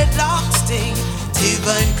dreadlocks thing.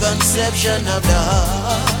 Divine conception of the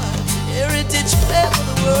heart. Heritage play for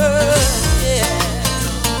the world. Yeah.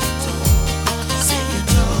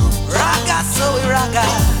 Raga, so we raga.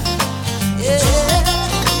 Yeah.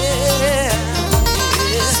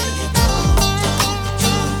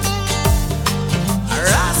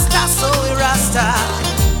 Rasta, so we Rasta,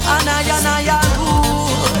 anaya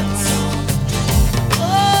roots.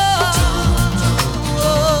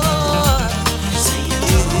 Oh,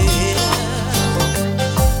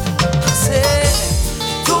 say,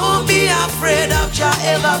 don't be afraid of your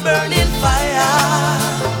ever burning fire.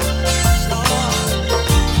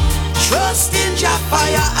 Trust in your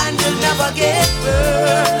fire and you'll never get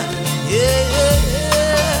burned. Yeah.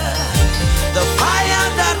 The fire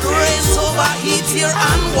that rains over heat, air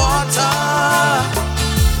and water.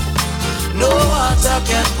 No water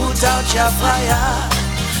can put out your fire.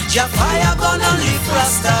 Your fire gonna lift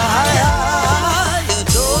Rasta higher. You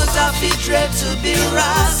don't have the dread to be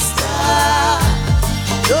Rasta.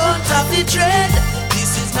 Don't have the dread.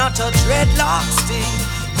 This is not a dreadlocks thing.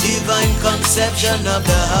 Divine conception of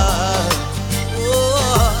the heart.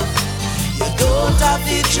 Oh, you don't have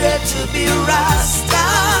the dread to be Rasta.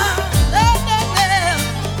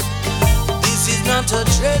 This is not a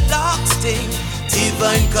dreadlocks thing.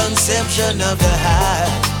 Divine conception of the heart.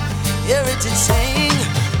 Heritage saying,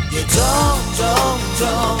 you don't.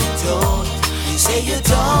 You say you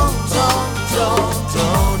don't.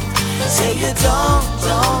 Say you don't.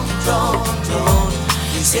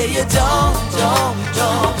 You say you don't.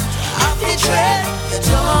 Have the dread. You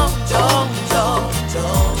don't.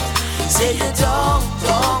 You say you don't.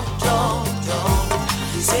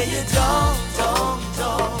 You say you don't.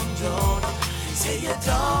 You say you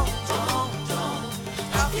don't.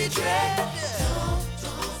 Have the dread.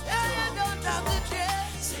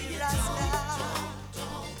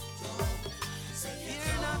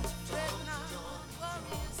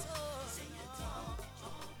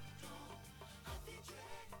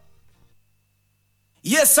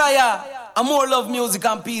 Yes, I am. I'm more love music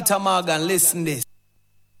and Peetah Morgan. Listen this.